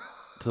Raphael?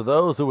 To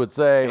those who would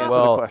say, Answer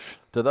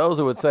the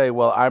question.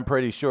 well, I'm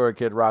pretty sure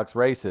Kid Rock's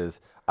racist,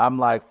 I'm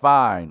like,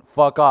 fine,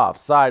 fuck off,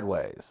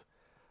 sideways.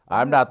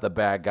 I'm not the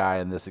bad guy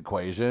in this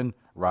equation,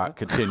 Rock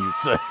continued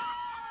saying.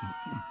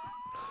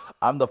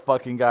 I'm the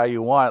fucking guy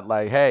you want.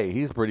 Like, hey,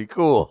 he's pretty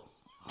cool.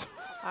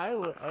 I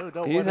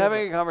don't He's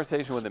having a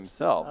conversation with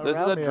himself. This is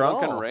around a me at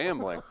drunken all.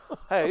 rambling.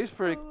 Hey, he's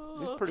pretty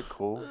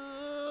cool.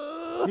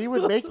 He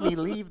would make me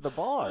leave the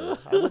bar.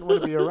 I wouldn't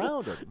want to be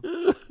around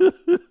him.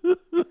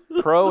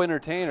 Pro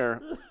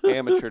entertainer,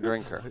 amateur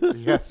drinker.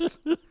 Yes.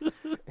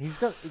 He's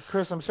got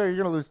Chris. I'm sorry,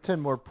 you're gonna lose 10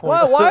 more points.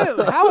 Well, why?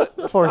 How?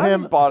 For I him?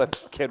 haven't bought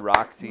a Kid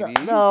Rock CD.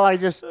 No, I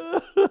just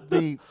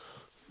the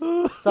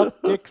suck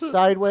dick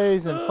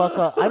sideways and fuck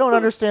up. I don't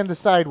understand the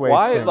sideways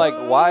Why? thing.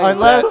 Why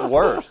Unless- is that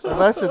worse?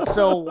 Unless it's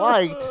so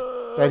white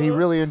that he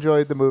really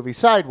enjoyed the movie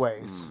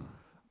Sideways.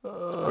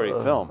 Great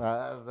film.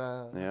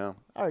 Yeah. Yeah.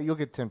 All right, you'll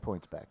get 10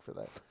 points back for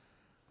that.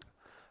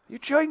 You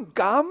chewing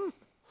gum?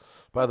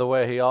 By the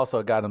way, he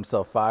also got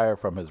himself fired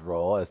from his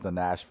role as the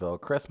Nashville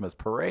Christmas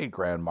Parade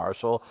Grand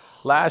Marshal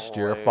last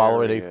year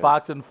following a Hilarious.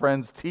 Fox and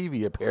Friends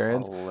TV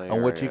appearance in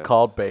which he Hilarious.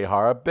 call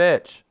Behar a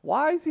bitch.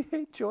 Why does he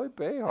hate Joy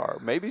Behar?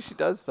 Maybe she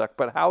does suck,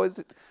 but how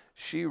is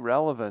she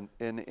relevant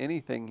in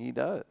anything he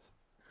does?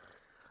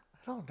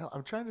 I don't know.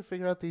 I'm trying to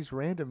figure out these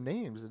random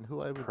names and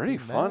who I would Pretty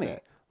be mad funny.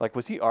 at. Like,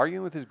 was he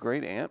arguing with his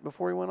great aunt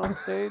before he went on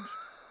stage?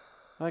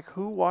 Like,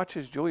 who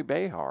watches Joey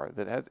Behar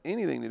that has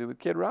anything to do with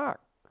Kid Rock?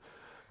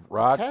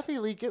 Rock's Kathy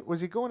Lee,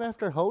 was he going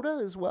after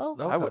Hoda as well?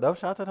 no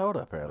shots at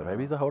Hoda, apparently.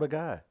 Maybe he's a Hoda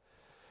guy.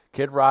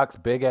 Kid Rock's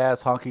big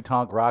ass honky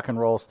tonk rock and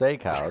roll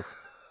steakhouse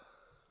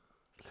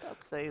Stop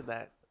saying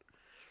that.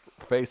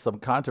 faced some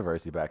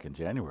controversy back in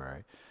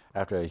January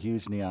after a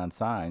huge neon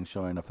sign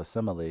showing a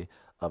facsimile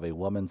of a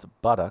woman's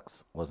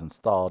buttocks was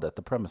installed at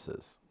the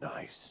premises.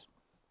 Nice.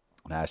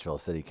 Nashville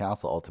City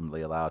Council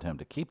ultimately allowed him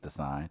to keep the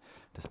sign,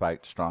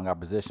 despite strong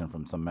opposition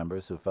from some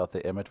members who felt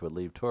the image would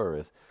leave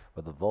tourists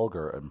with a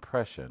vulgar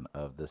impression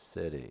of the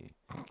city.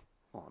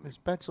 There's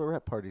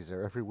bachelorette parties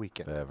there every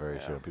weekend. Yeah, very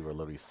sure. People are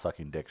literally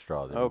sucking dick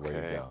straws everywhere you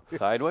Okay. go.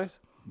 Sideways?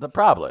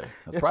 Probably.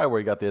 That's probably where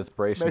you got the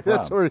inspiration Maybe from.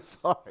 that's where he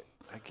saw it.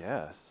 I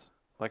guess.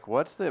 Like,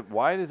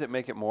 why does it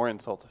make it more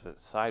insult if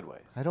it's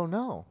sideways? I don't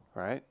know.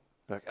 Right?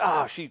 Like,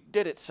 she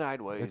did it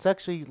sideways. It's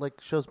actually like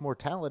shows more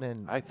talent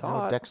and I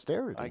thought-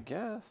 dexterity. I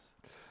guess.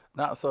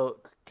 Now, so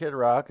Kid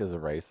Rock is a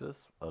racist,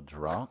 a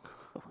drunk,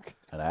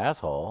 an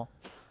asshole,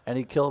 and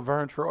he killed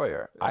Vern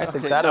Troyer. I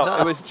think that no,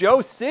 enough. it was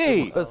Joe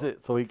C. Was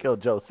it? So he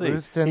killed Joe C.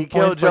 Lose 10 He points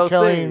killed for Joe C.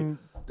 killing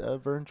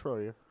Vern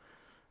Troyer.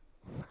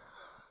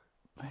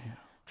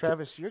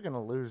 Travis, you're going to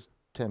lose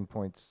 10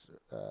 points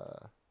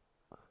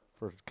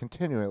for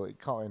continually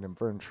calling him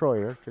Vern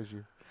Troyer because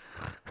you.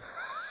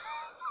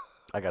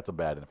 I got some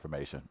bad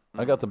information.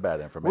 I got some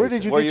bad information. Where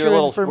did you Were get you your a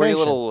little? information?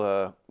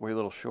 Were you a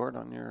little short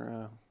on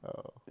your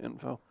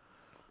info?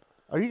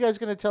 Are you guys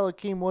going to tell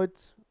Akeem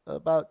Woods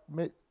about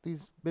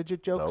these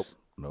midget jokes?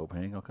 Nope,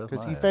 he ain't gonna cuss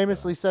Because my he ass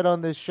famously out. said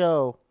on this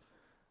show,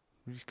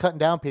 he's cutting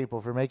down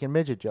people for making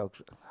midget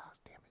jokes. Oh,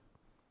 damn it.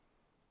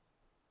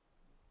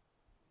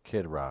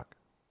 Kid Rock.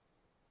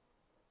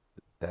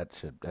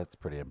 That's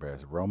pretty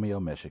embarrassing. Romeo,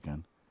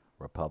 Michigan,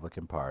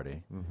 Republican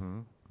Party,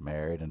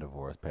 married and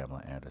divorced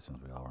Pamela Anderson,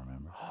 as we all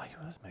remember. Oh, he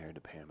was married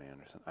to Pam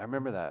Anderson. I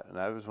remember that, and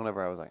that was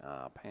whenever I was like,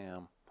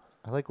 Pam.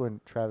 I like when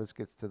Travis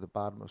gets to the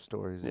bottom of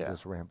stories Yeah. and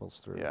just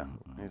rambles through. Yeah.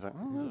 He's like,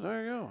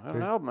 there you go. Had an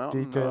There's album out.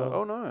 detail.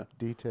 Oh no.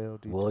 Detail.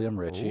 William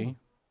Ritchie,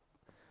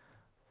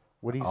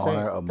 What are you owner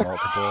saying? of multiple.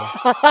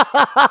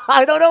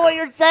 I don't know what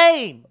you're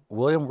saying.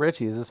 William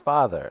Ritchie is his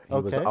father. He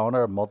was Okay.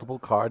 owner of multiple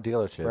car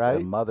dealerships, Right.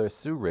 and mother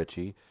Sue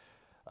Ritchie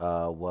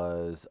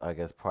was, I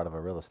guess, part of a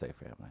real estate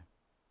family.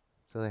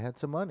 So they had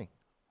some money.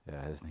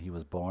 Yeah, he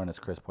was born, as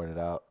Chris pointed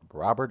out,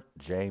 Robert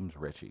James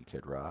Ritchie,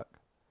 Kid Rock.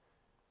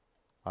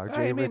 R.J.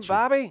 Hey, you mean Ritchie.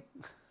 Bobby?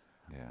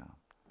 Yeah.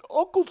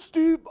 Uncle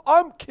Steve,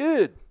 I'm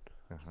Kid.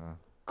 Uh-huh.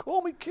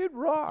 Call me Kid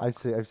Rock.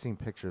 I've seen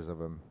pictures of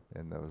him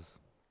in those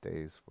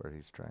days where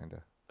he's trying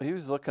to. He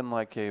was looking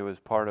like he was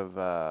part of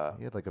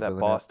He had like a that villainette-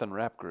 Boston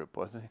rap group,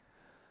 wasn't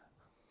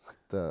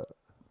he?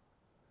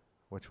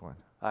 Which one?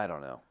 I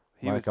don't know.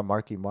 He Like was a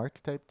Marky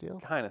Mark type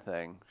deal? kind of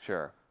thing.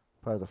 Sure.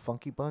 Part of the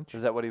Funky Bunch?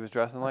 Is that what he was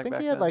dressing like I think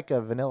back he had then? like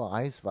a Vanilla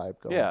Ice vibe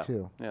going yeah.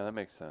 too. Yeah, that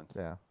makes sense.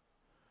 Yeah.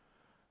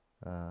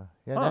 Yeah,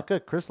 Huh. not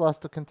good. Chris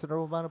lost a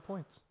considerable amount of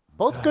points.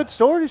 Both good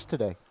stories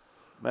today.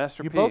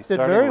 Master You P both did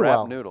starting very rap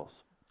well.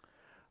 noodles.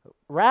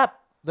 Rap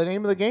the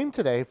name of the game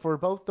today for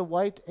both the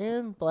white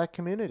and black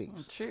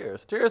communities.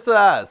 Cheers. Cheers to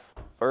us.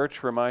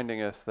 Birch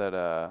reminding us that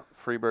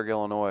Freeburg,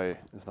 Illinois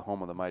is the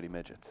home of the Mighty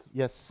Midgets.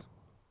 Yes.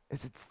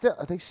 Is it still?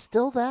 Are they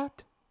still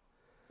that?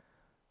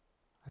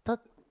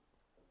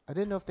 I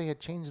didn't know if they had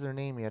changed their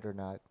name yet or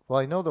not. Well,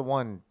 I know the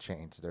one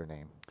changed their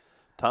name.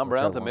 Tom Which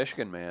I Brown's a won't.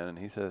 Michigan man, and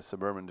he says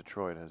suburban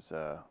Detroit has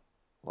a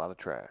lot of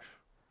trash.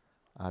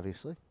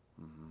 Obviously.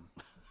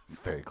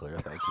 Very clear.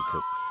 Thank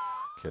you,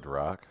 Kid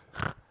Rock.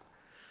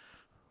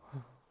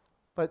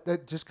 But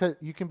that just 'cause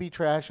you can be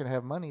trash and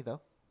have money,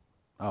 though.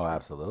 Oh,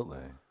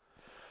 absolutely.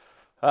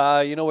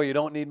 You know where you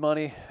don't need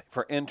money?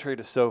 For entry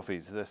to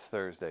Sophie's this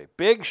Thursday.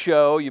 Big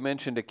show. You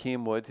mentioned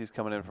Akeem Woods. He's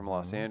coming in from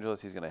Los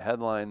Angeles. He's going to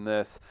headline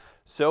this.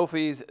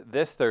 Sophie's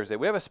this Thursday.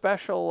 We have a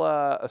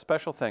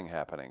special thing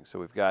happening. So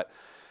we've got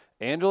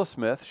Angela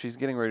Smith. She's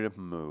getting ready to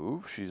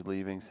move. She's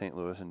leaving St.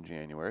 Louis in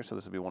January. So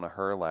this will be one of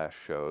her last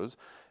shows.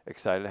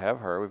 Excited to have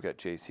her. We've got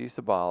J.C.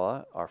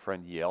 Sabala, our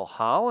friend Yale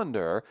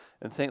Hollander,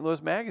 and St.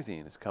 Louis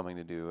Magazine is coming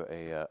to do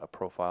a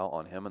profile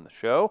on him in the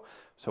show.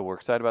 So we're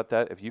excited about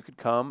that. If you could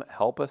come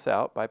help us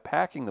out by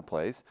packing the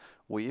place,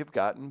 we have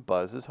gotten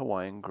Buzz's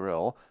Hawaiian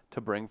Grill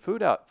to bring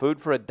food out. Food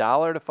for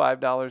 $1 to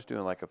 $5,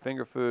 doing like a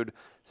finger food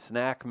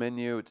snack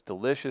menu. It's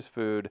delicious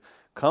food.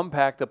 Come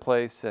pack the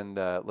place and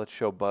let's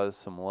show Buzz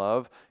some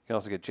love. You can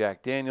also get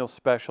Jack Daniel's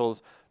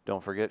specials.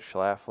 Don't forget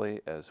Schlafly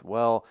as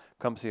well.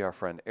 Come see our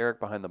friend Eric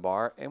behind the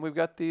bar. And we've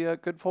got the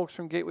good folks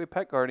from Gateway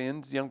Pet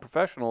Guardians, young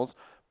professionals,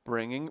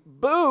 bringing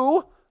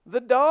Boo the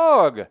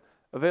dog,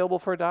 available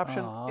for adoption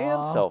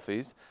and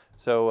selfies.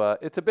 So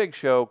it's a big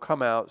show.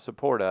 Come out,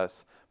 support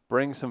us,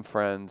 bring some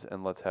friends,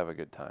 and let's have a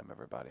good time,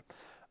 everybody.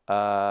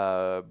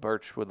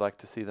 Birch would like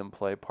to see them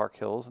play Park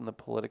Hills in the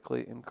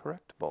Politically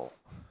Incorrect Bowl.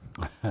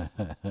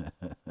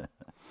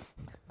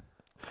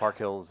 Park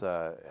Hills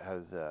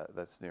has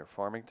that's near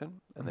Farmington,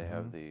 and they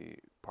have the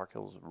Park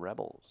Hills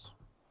Rebels.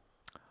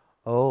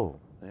 Oh.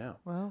 Yeah.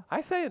 Well,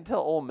 I say until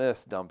Ole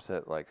Miss dumps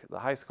it, like the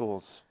high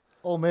schools,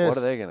 Ole Miss. what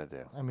are they going to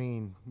do? I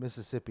mean,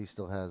 Mississippi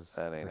still has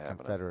That the ain't happening.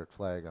 Confederate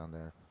flag on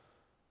their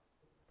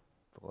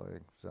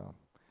flag, so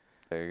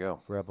There you go.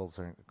 rebels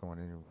aren't going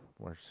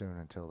anywhere soon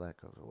until that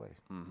goes away.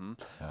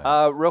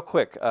 Real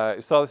quick,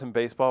 you saw this in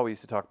baseball. We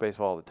used to talk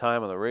baseball all the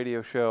time on the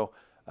radio show.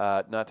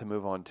 Not to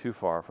move on too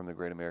far from the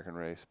Great American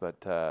Race, but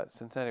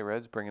Cincinnati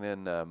Reds bringing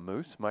in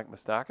Moose, Mike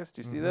Moustakas.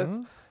 Do you see this?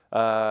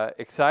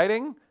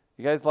 Exciting?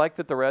 You guys like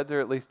that the Reds are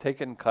at least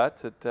taking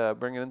cuts at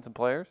bringing in some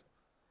players?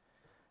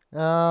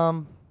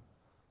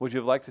 Would you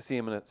have liked to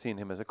see seen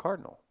him as a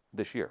Cardinal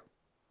this year?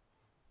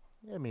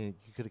 I mean,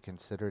 you could have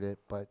considered it,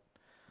 but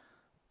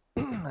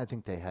I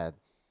think they had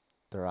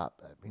their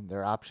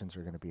their options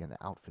are going to be in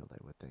the outfield. I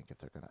would think if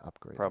they're going to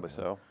upgrade. Probably them.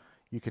 so.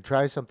 You could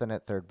try something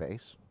at third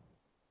base.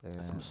 Is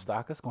and-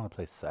 Moustakas going to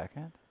play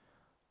second?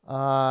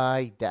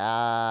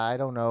 I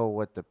don't know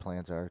what the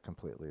plans are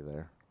completely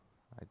there.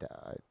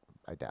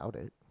 I doubt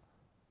it.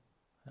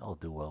 They'll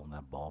do well in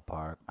that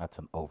ballpark. That's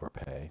an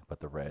overpay, but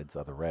the Reds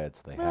are the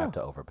Reds. They have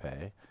to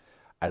overpay.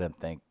 I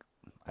think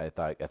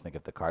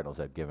if the Cardinals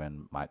had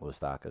given Mike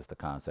Moustakas the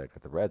contract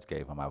that the Reds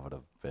gave him, I would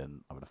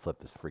have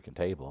flipped this freaking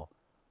table.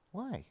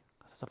 Why?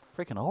 It's a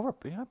freaking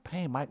overpay. You're not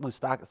paying Mike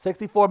Moustakas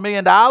 $64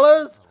 million.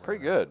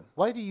 Pretty good.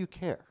 Why do you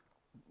care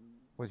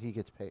what he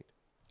gets paid?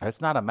 It's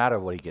not a matter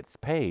of what he gets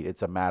paid.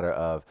 It's a matter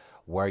of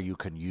where you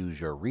can use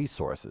your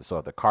resources. So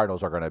if the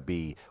Cardinals are going to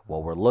be,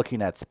 well, we're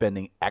looking at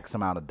spending X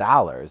amount of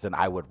dollars, then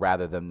I would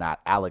rather them not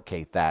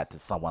allocate that to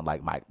someone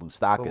like Mike But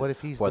Moustakas what if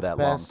he's for the that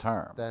long best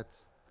term. that's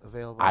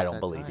available? I at don't that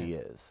believe time? he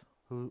is.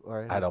 Who's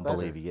I don't better?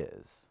 believe he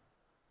is.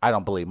 I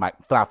don't believe Mike,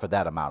 not for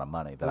that amount of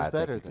money that Who's I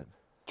better think he then?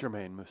 could.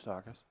 Jermaine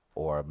Moustakas.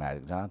 Or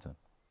Magic Johnson.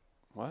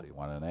 What? So you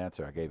wanted an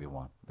answer. I gave you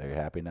one. Are you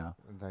happy now?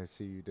 And I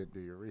see you didn't do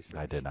your research.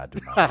 I did not do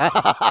my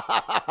research.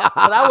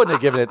 But I wouldn't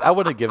have given it. I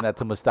wouldn't have given that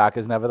to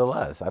Moustakas.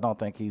 Nevertheless, I don't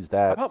think he's How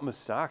that. about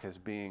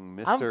Moustakas being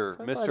I'm Mr.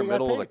 glad Mr. he got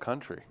Middle of the paid.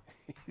 country?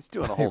 He's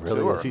doing a He whole really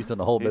tour. is. He's doing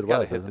the whole He's got to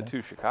Midwest, hit the isn't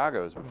he? 2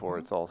 Chicagos before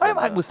it's all I said mean,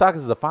 Mike and done. Moustakas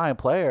is a fine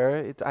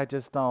player. I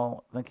just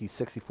don't think he's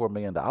 $64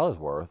 million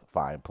worth.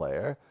 Fine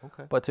player.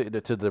 Okay. But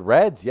to the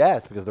Reds,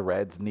 yes, because the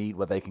Reds need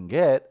what they can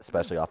get,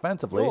 especially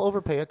offensively. You'll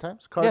overpay at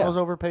times. Cardinals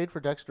overpaid for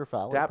Dexter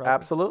Fowler. probably.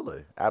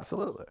 Absolutely.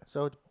 Absolutely.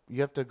 So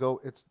you have to go.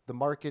 It's the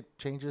market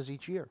changes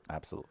each year.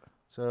 Absolutely.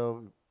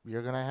 So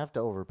you're gonna have to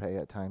overpay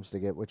at times to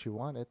get what you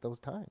want at those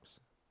times.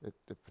 If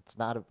it's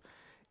not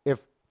if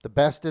the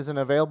best isn't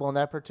available in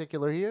that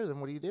particular year, then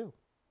what do you do?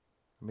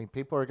 I mean,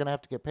 people are gonna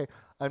have to get paid.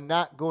 I'm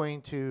not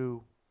going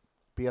to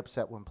be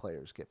upset when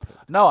players get paid.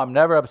 No, I'm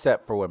never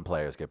upset for when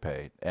players get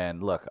paid.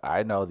 And look,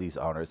 I know these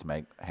owners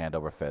make hand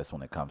over fist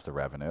when it comes to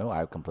revenue.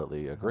 I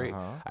completely agree.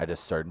 I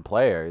just certain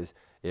players,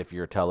 if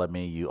you're telling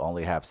me you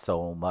only have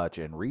so much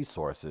in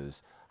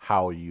resources,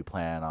 how do you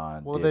plan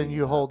on? Well, then divvying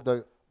you it hold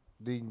up?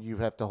 you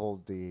have to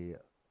hold the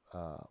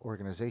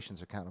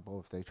organizations accountable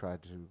if they try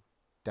to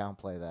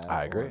downplay that.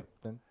 I or- agree.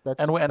 Then that's,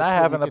 And that's I what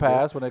have you in the can do.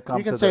 past when it comes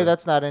You can to say the,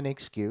 that's not an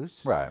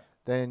excuse. right.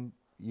 Then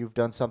you've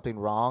done something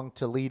wrong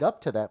to lead up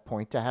to that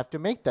point to have to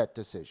make that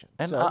decision.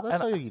 And, So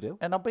that's all you do.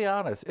 And I'll be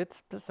honest,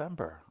 it's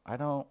December. I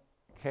don't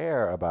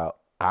care about.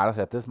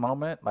 Honestly, at this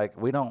moment, like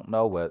we don't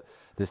know what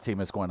this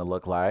team is going to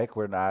look like.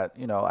 We're not,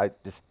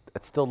 it's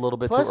still a little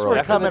bit Plus, too early. we're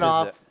After coming the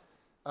off disa-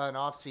 an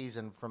off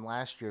season from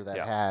last year that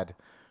Yeah. had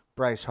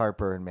Bryce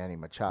Harper and Manny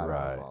Machado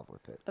Right. involved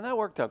with it. And that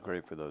worked out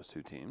great for those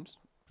two teams.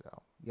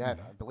 So yeah,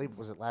 I believe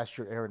was it last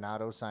year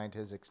Arenado signed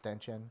his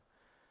extension,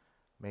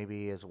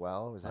 maybe as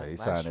well. Was that He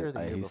last signed year? Or it. the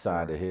year He before?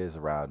 signed his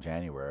around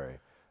January.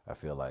 I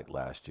feel like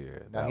last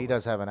year. Now That he was-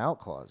 does have an out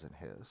clause in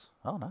his.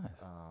 Oh, nice.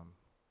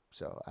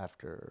 So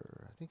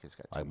after I think he's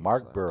got 2 Like years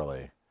Mark left.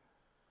 Burley.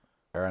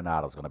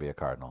 Arenado's going to be a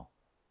Cardinal.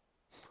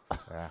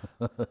 Yeah.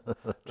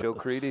 Joe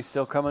Creedy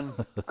still coming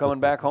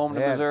back home to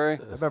Man, Missouri.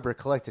 I remember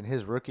collecting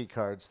his rookie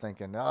cards,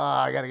 thinking, "Oh,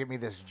 I got to get me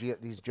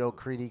these Joe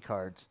Creedy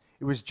cards."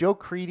 It was Joe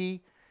Creedy.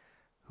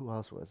 Who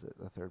else was it?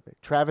 The third base.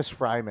 Travis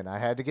Fryman. I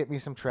had to get me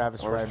some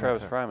Travis Where's Fryman.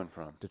 Travis card- Fryman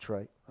from?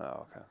 Detroit.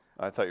 Oh, okay.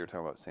 I thought you were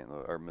talking about St.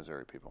 Louis or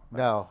Missouri people.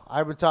 No,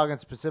 I was talking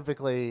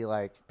specifically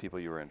like People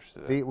you were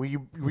interested in. when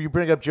you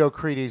bring up Joe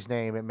Creedy's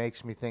name, it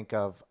makes me think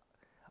of,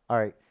 all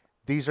right,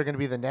 these are going to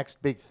be the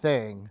next big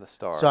thing. The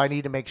stars. So I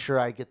need to make sure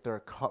I get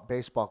their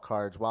baseball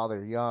cards while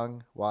they're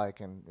young, while I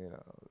can,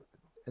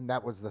 and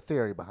that was the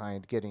theory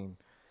behind getting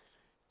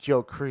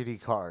Joe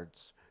Creedy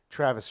cards,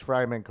 Travis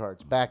Fryman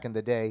cards back in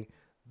the day,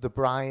 the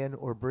Brian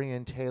or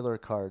Brian Taylor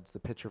cards, the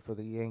pitcher for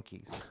the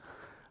Yankees,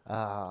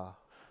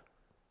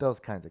 those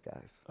kinds of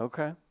guys.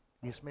 Okay.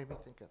 You just made me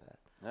think of that.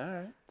 All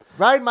right.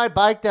 Riding my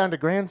bike down to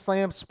Grand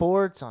Slam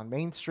Sports on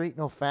Main Street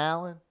in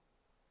O'Fallon.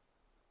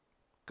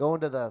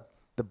 Going to the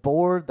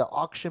board, the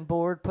auction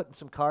board, putting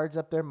some cards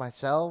up there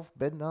myself,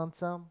 bidding on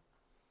some.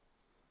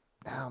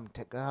 Now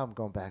I'm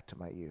going back to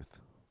my youth.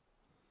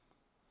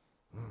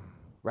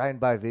 Riding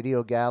by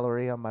Video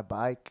Gallery on my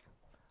bike,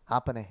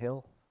 hopping a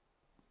hill.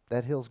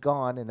 That hill's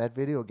gone, and that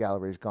video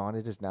gallery's gone.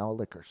 It is now a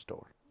liquor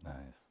store. Nice.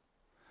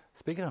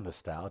 Speaking of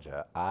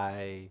nostalgia,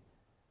 I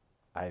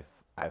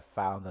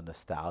found the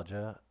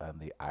nostalgia on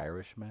The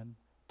Irishman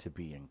to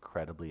be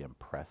incredibly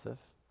impressive.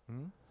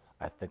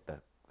 I think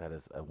that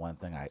is one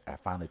thing. I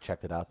finally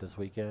checked it out this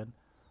weekend.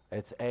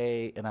 And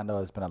I know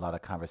there's been a lot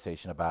of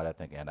conversation about it. I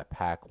think Anna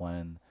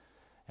Paquin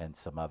and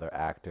some other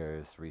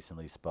actors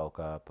recently spoke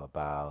up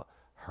about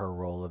her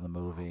role in the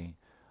movie.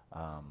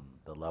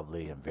 The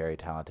lovely and very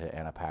talented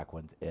Anna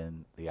Paquin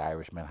in The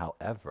Irishman.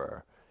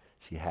 However,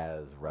 she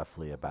has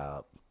roughly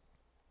about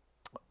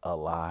a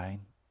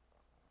line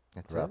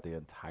That's throughout it. the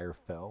entire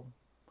film.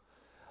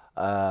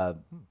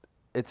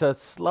 It's a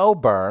slow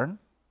burn.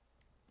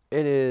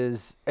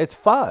 It's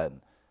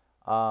fun.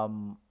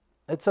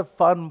 It's a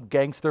fun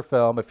gangster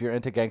film. If you're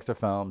into gangster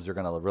films, you're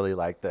going to really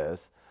like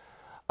this.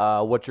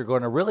 What you're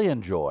going to really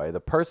enjoy, the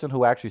person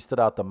who actually stood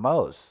out the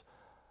most,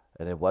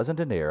 and it wasn't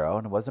De Niro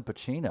and it wasn't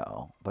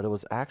Pacino, but it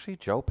was actually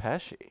Joe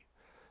Pesci.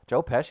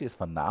 Joe Pesci is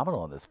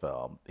phenomenal in this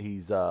film.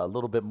 He's a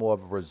little bit more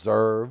of a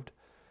reserved,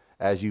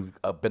 as you've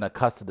been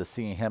accustomed to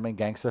seeing him in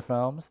gangster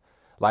films.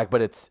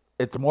 But it's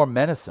more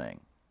menacing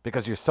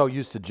because you're so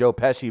used to Joe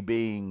Pesci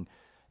being,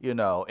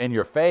 in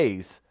your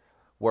face.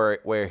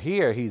 Where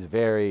here he's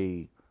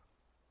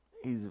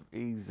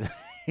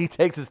he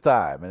takes his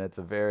time, and it's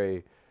a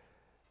very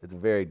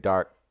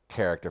dark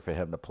character for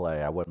him to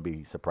play. I wouldn't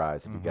be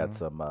surprised if he got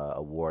some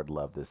award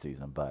love this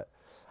season. But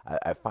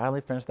I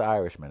finally finished The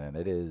Irishman, and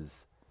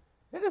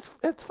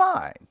it's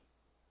fine.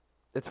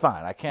 It's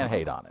fine. I can't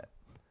hate on it.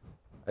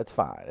 It's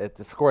fine. If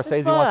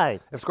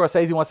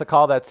Scorsese wants to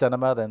call that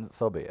cinema, then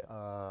so be it. I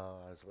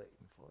was waiting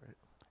for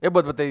it.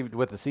 But with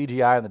the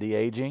CGI and the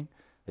de-aging,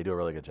 they do a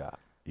really good job.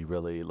 You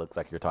really look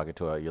like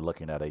you're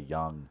looking at a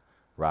young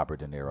Robert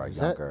De Niro, Is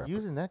younger. that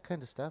using that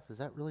kind of stuff? Is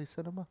that really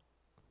cinema?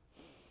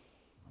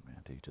 Man,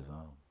 to each his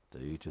own. To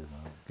each his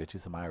own. Get you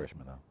some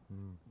Irishman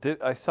though.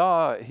 I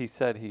saw he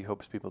said he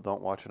hopes people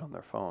don't watch it on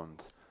their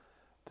phones.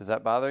 Does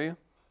that bother you?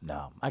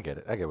 No, I get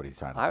it. I get what he's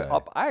trying to say.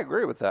 I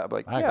agree with that.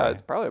 But I yeah, agree.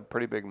 it's probably a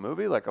pretty big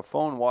movie. Like a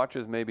phone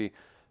watches maybe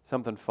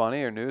something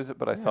funny or news,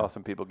 but I saw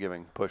some people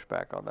giving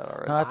pushback on that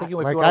already. No, I think if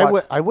Like you want to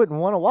watch, I wouldn't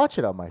want to watch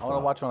it on my I phone. want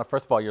to watch one.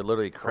 First of all, you're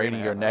literally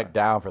craning 3.5 your neck hours.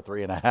 down for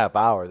 3.5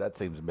 hours. That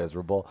seems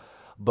miserable.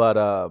 But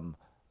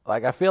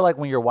I feel like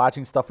when you're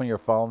watching stuff on your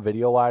phone,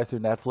 video-wise through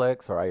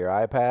Netflix or your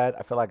iPad,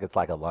 I feel like it's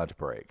like a lunch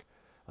break.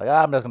 Like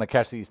I'm just gonna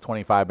catch these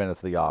 25 minutes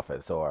of The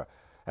Office, or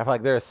I feel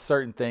like there are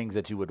certain things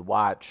that you would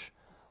watch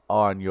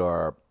on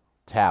your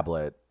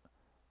tablet,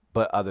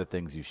 but other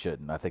things you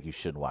shouldn't. I think you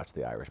shouldn't watch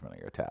The Irishman on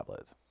your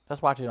tablets.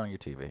 Just watch it on your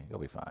TV. You'll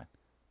be fine.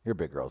 You're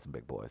big girls and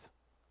big boys.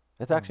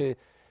 It's actually,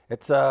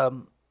 it's a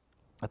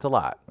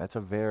lot. It's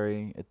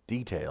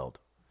detailed.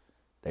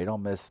 I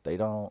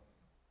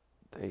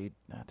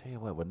tell you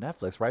what, when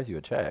Netflix writes you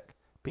a check,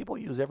 people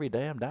use every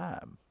damn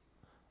dime.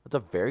 It's a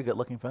very good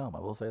looking film, I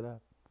will say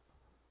that.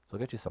 So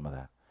get you some of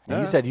that. And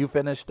you Yeah. said you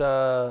finished,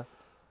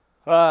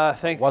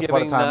 Thanksgiving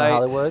Time in night.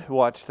 Hollywood?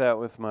 Watched that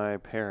with my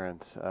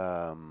parents.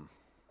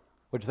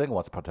 what'd you think of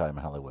Once Upon a Time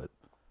in Hollywood?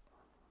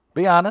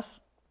 Be honest.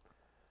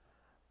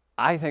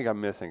 I think I'm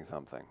missing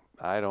something.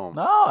 I don't.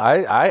 No,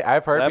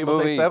 I've heard That people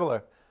movie- say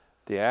similar.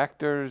 The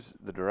actors,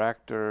 the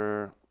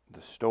director,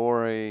 the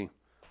story.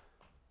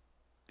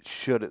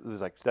 it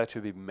was like that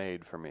should be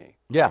made for me.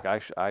 Yeah.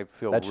 Like I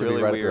feel That should be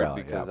really right up your weird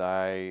alley, because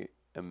I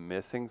am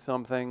missing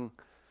something.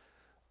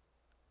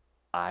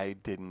 I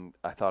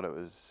thought it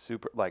was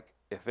super. Like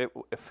if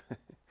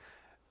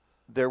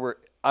there were.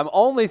 I'm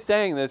only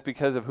saying this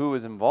because of who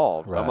was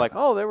involved. Right. I'm like,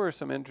 oh, there were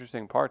some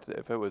interesting parts.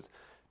 If it was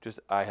just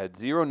I had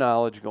zero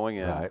knowledge going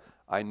in. Right.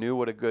 I knew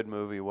what a good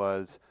movie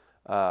was.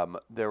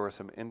 There were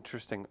some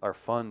interesting or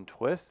fun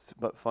twists,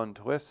 but fun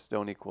twists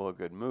don't equal a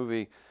good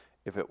movie.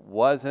 If it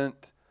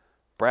wasn't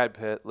Brad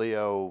Pitt,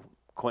 Leo,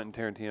 Quentin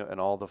Tarantino, and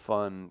all the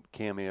fun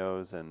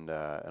cameos and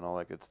all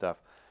that good stuff,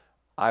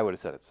 I would have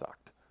said it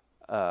sucked.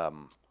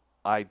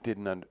 I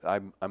didn't.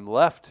 I'm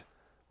left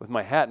with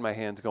my hat in my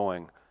hands,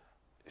 going,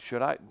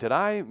 did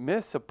I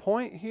miss a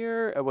point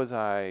here? Was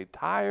I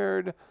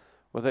tired? It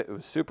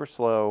was super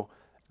slow.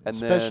 And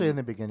Especially then, in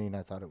the beginning,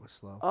 I thought it was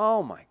slow.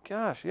 oh my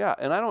gosh, yeah.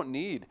 And I don't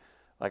need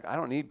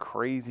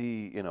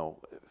crazy,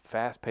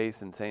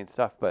 fast-paced, insane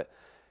stuff. But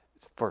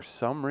for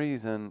some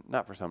reason,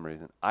 not for some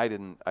reason, I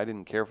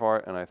didn't care for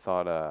it. And I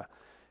thought,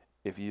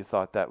 if you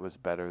thought that was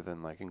better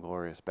than like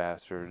Inglourious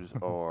Bastards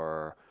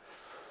or,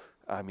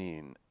 I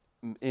mean,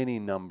 any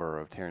number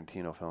of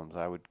Tarantino films,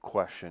 I would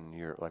question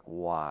your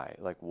why,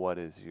 what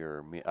is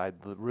your? I'd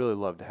really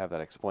love to have that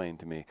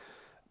explained to me.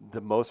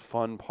 The most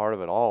fun part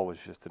of it all was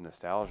just the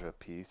nostalgia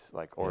piece,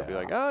 or be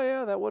like, oh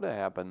yeah, that would have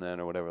happened then,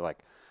 or whatever. Like,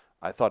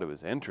 I thought it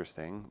was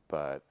interesting,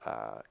 but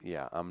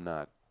yeah, I'm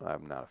not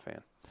a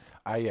fan.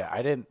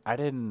 I didn't. I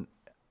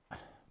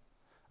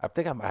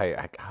think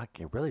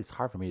it really is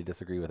hard for me to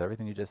disagree with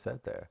everything you just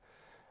said there.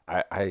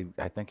 I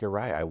think you're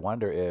right. I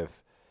wonder if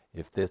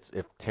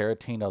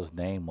Tarantino's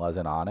name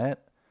wasn't on it,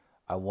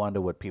 I wonder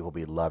would people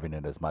be loving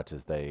it as much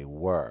as they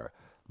were.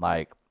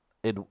 Like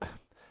it.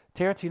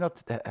 Tarantino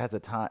has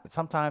a time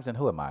sometimes, and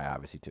who am I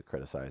obviously to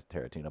criticize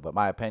Tarantino? But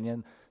my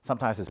opinion,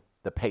 sometimes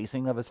the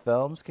pacing of his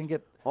films can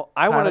get. Well,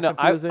 I want to know.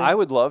 Confusing. I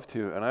would love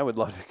to, and I would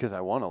love to because I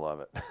want to love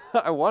it.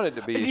 I want it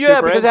to be. Yeah,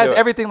 super because it has into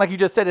everything, like you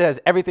just said. It has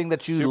everything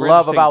that you Super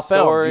love interesting about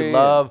films. story You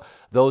love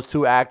those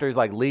two actors,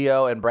 like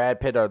Leo and Brad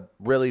Pitt, are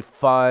really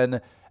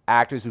fun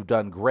actors who've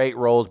done great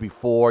roles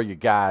before. You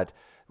got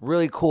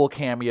really cool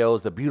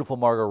cameos. The beautiful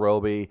Margot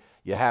Robbie.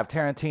 You have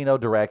Tarantino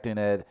directing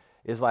it.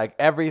 It's like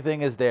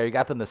everything is there. You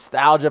got the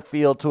nostalgia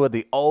feel to it,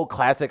 the old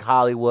classic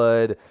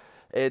Hollywood.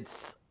 It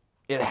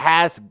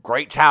has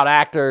great child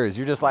actors.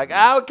 You're just like,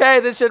 okay,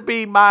 this should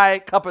be my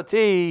cup of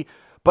tea,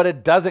 but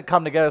it doesn't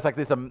come together. It's like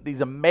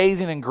these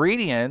amazing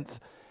ingredients,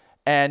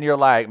 and you're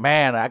like,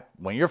 man,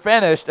 when you're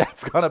finished,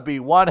 that's gonna be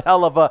one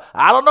hell of a.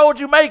 I don't know what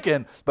you're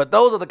making, but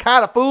those are the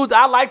kind of foods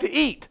I like to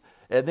eat.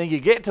 And then you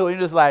get to it, and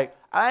you're just like,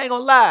 I ain't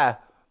gonna lie.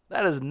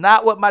 That is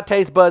not what my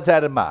taste buds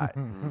had in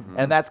mind.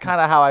 And that's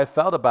kind of how I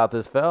felt about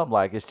this film.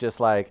 Like, it's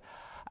just like,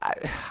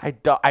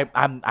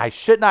 I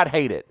should not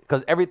hate it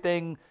because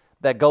everything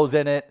that goes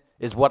in it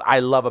is what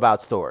I love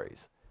about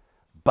stories.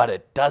 But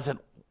it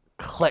doesn't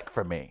click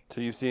for me.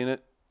 So you've seen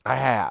it? I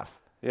have.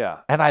 Yeah.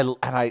 And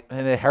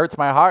it hurts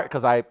my heart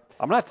because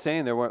I'm not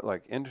saying there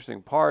weren't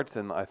interesting parts,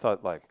 and I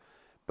thought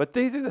but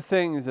these are the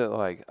things that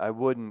I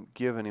wouldn't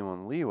give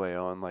anyone leeway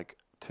on.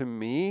 To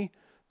me,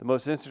 the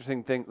most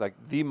interesting thing,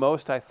 the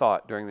most I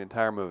thought during the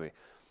entire movie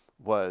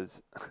was,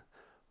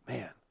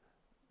 man,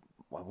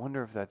 I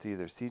wonder if that's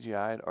either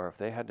CGI'd or if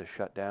they had to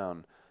shut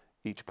down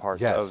each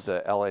part of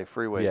the LA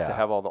freeways to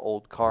have all the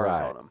old cars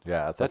on them.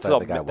 Yeah, that's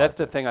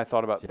the thing I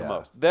thought about the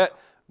most. That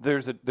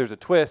there's a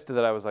twist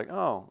that I was like,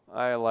 oh,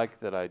 I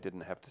like that I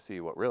didn't have to see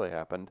what really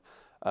happened,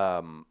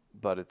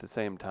 but at the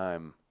same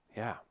time,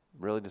 yeah,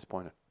 really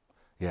disappointed.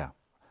 Yeah,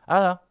 I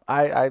don't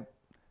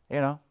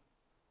know.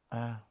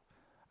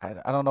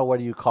 I don't know what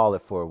do you call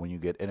it for when you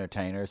get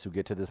entertainers who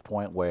get to this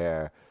point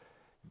where,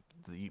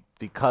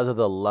 because of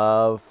the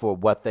love for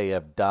what they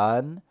have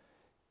done,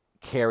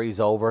 carries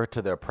over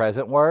to their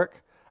present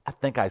work. I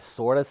think I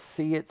sort of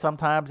see it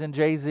sometimes in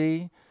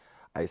Jay-Z.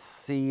 I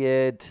see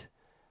it.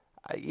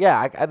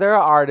 There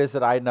are artists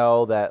that I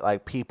know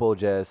that people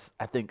just,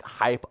 I think,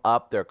 hype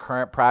up their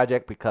current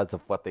project because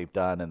of what they've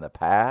done in the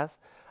past.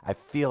 I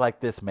feel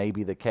like this may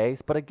be the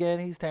case, but again,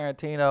 he's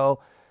Tarantino,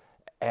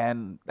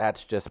 and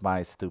that's just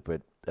my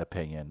stupid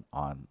opinion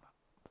on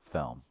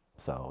film.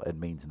 So it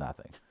means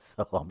nothing.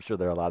 So I'm sure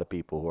there are a lot of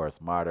people who are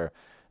smarter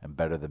and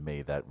better than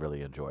me that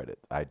really enjoyed it.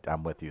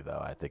 I'm with you,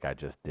 though. I think I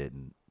just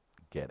didn't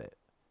get it.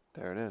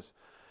 There it is.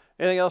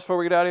 Anything else before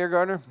we get out of here,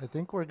 Gardner? I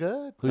think we're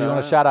good. Who do you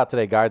want to shout out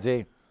today,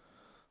 Guardsy?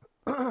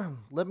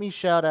 Let me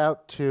shout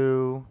out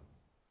to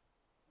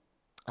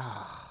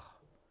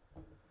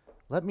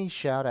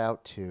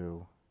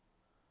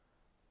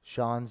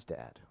Sean's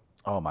dad.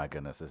 Oh, my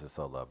goodness. This is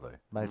so lovely.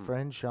 My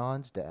friend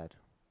Sean's dad,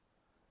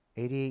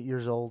 88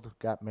 years old,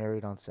 got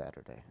married on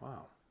Saturday.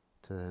 Wow.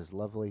 To his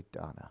lovely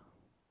Donna.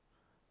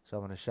 So I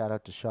want to shout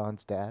out to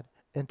Sean's dad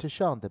and to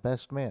Sean, the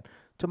best man.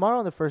 Tomorrow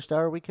in the first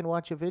hour, we can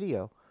watch a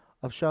video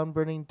of Sean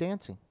Burning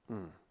dancing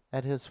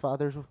at his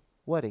father's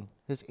wedding,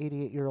 his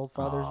 88-year-old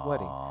father's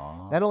wedding.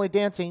 Not only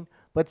dancing,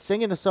 but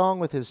singing a song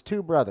with his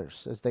two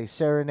brothers as they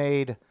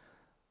serenade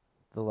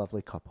the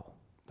lovely couple.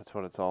 That's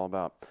what it's all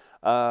about.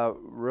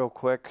 Real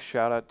quick,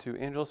 shout out to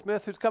Angela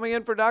Smith, who's coming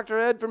in for Dr.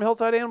 Ed from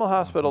Hillside Animal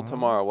Hospital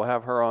tomorrow. We'll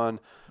have her on.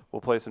 We'll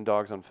play some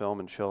dogs on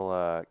film, and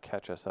she'll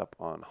catch us up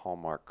on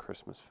Hallmark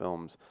Christmas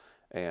films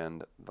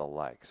and the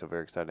like. So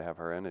very excited to have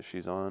her in as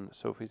she's on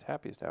Sophie's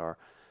Happiest Hour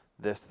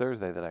this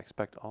Thursday that I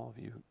expect all of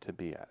you to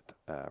be at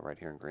right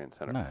here in Grand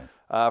Center.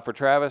 Nice. For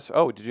Travis,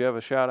 did you have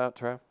a shout out,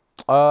 Trav?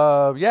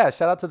 Yeah,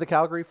 shout out to the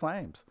Calgary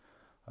Flames.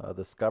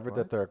 Discovered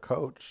that their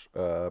coach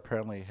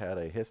apparently had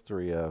a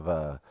history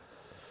of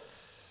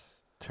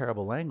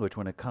terrible language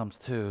when it comes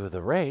to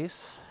the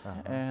race,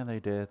 and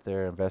they did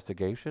their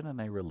investigation and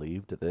they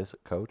relieved this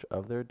coach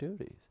of their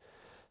duties.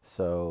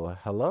 So,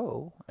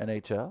 hello,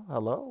 NHL,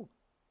 hello,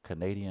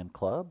 Canadian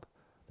club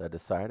that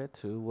decided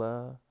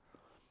to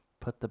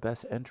put the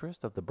best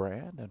interest of the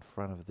brand in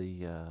front of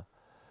the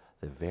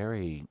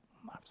very.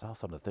 I saw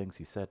some of the things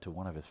he said to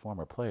one of his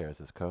former players,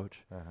 his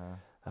coach.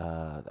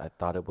 I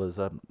thought it was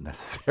a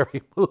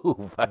necessary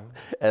move.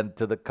 And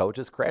to the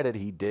coach's credit,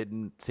 he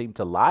didn't seem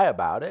to lie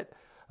about it.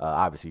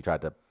 Obviously, he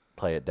tried to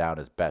play it down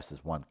as best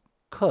as one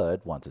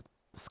could once it's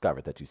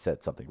discovered that you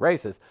said something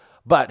racist.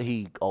 But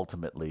he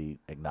ultimately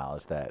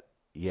acknowledged that,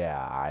 yeah,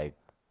 I,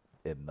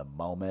 in the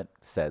moment,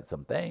 said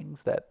some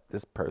things that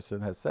this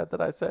person has said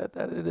that I said,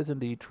 that it is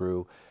indeed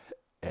true.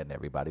 And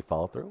everybody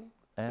followed through.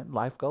 And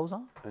life goes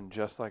on. And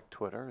just like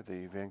Twitter,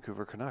 the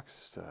Vancouver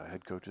Canucks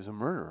head coach is a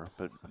murderer,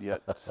 but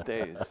yet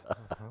stays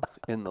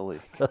in the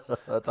league. That's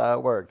how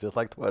it works, just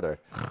like Twitter.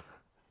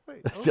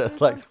 Wait, Just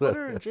OJ's like on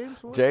Twitter. and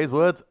James Woods? James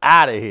Woods,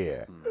 out of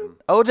here.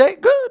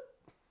 OJ, good.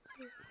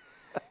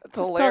 That's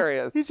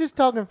hilarious. He's just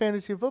talking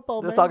fantasy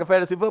football, Just man. talking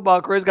fantasy football.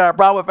 Chris got a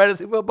problem with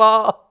fantasy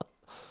football.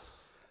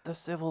 The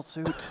civil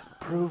suit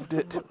proved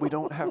it. We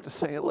don't have to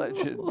say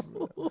alleged.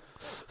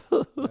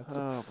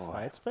 Oh, boy.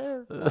 That's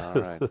fair. All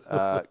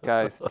right.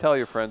 Guys, tell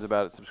your friends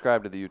about it.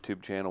 Subscribe to the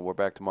YouTube channel. We're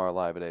back tomorrow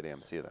live at 8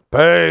 a.m. See you then.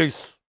 Peace.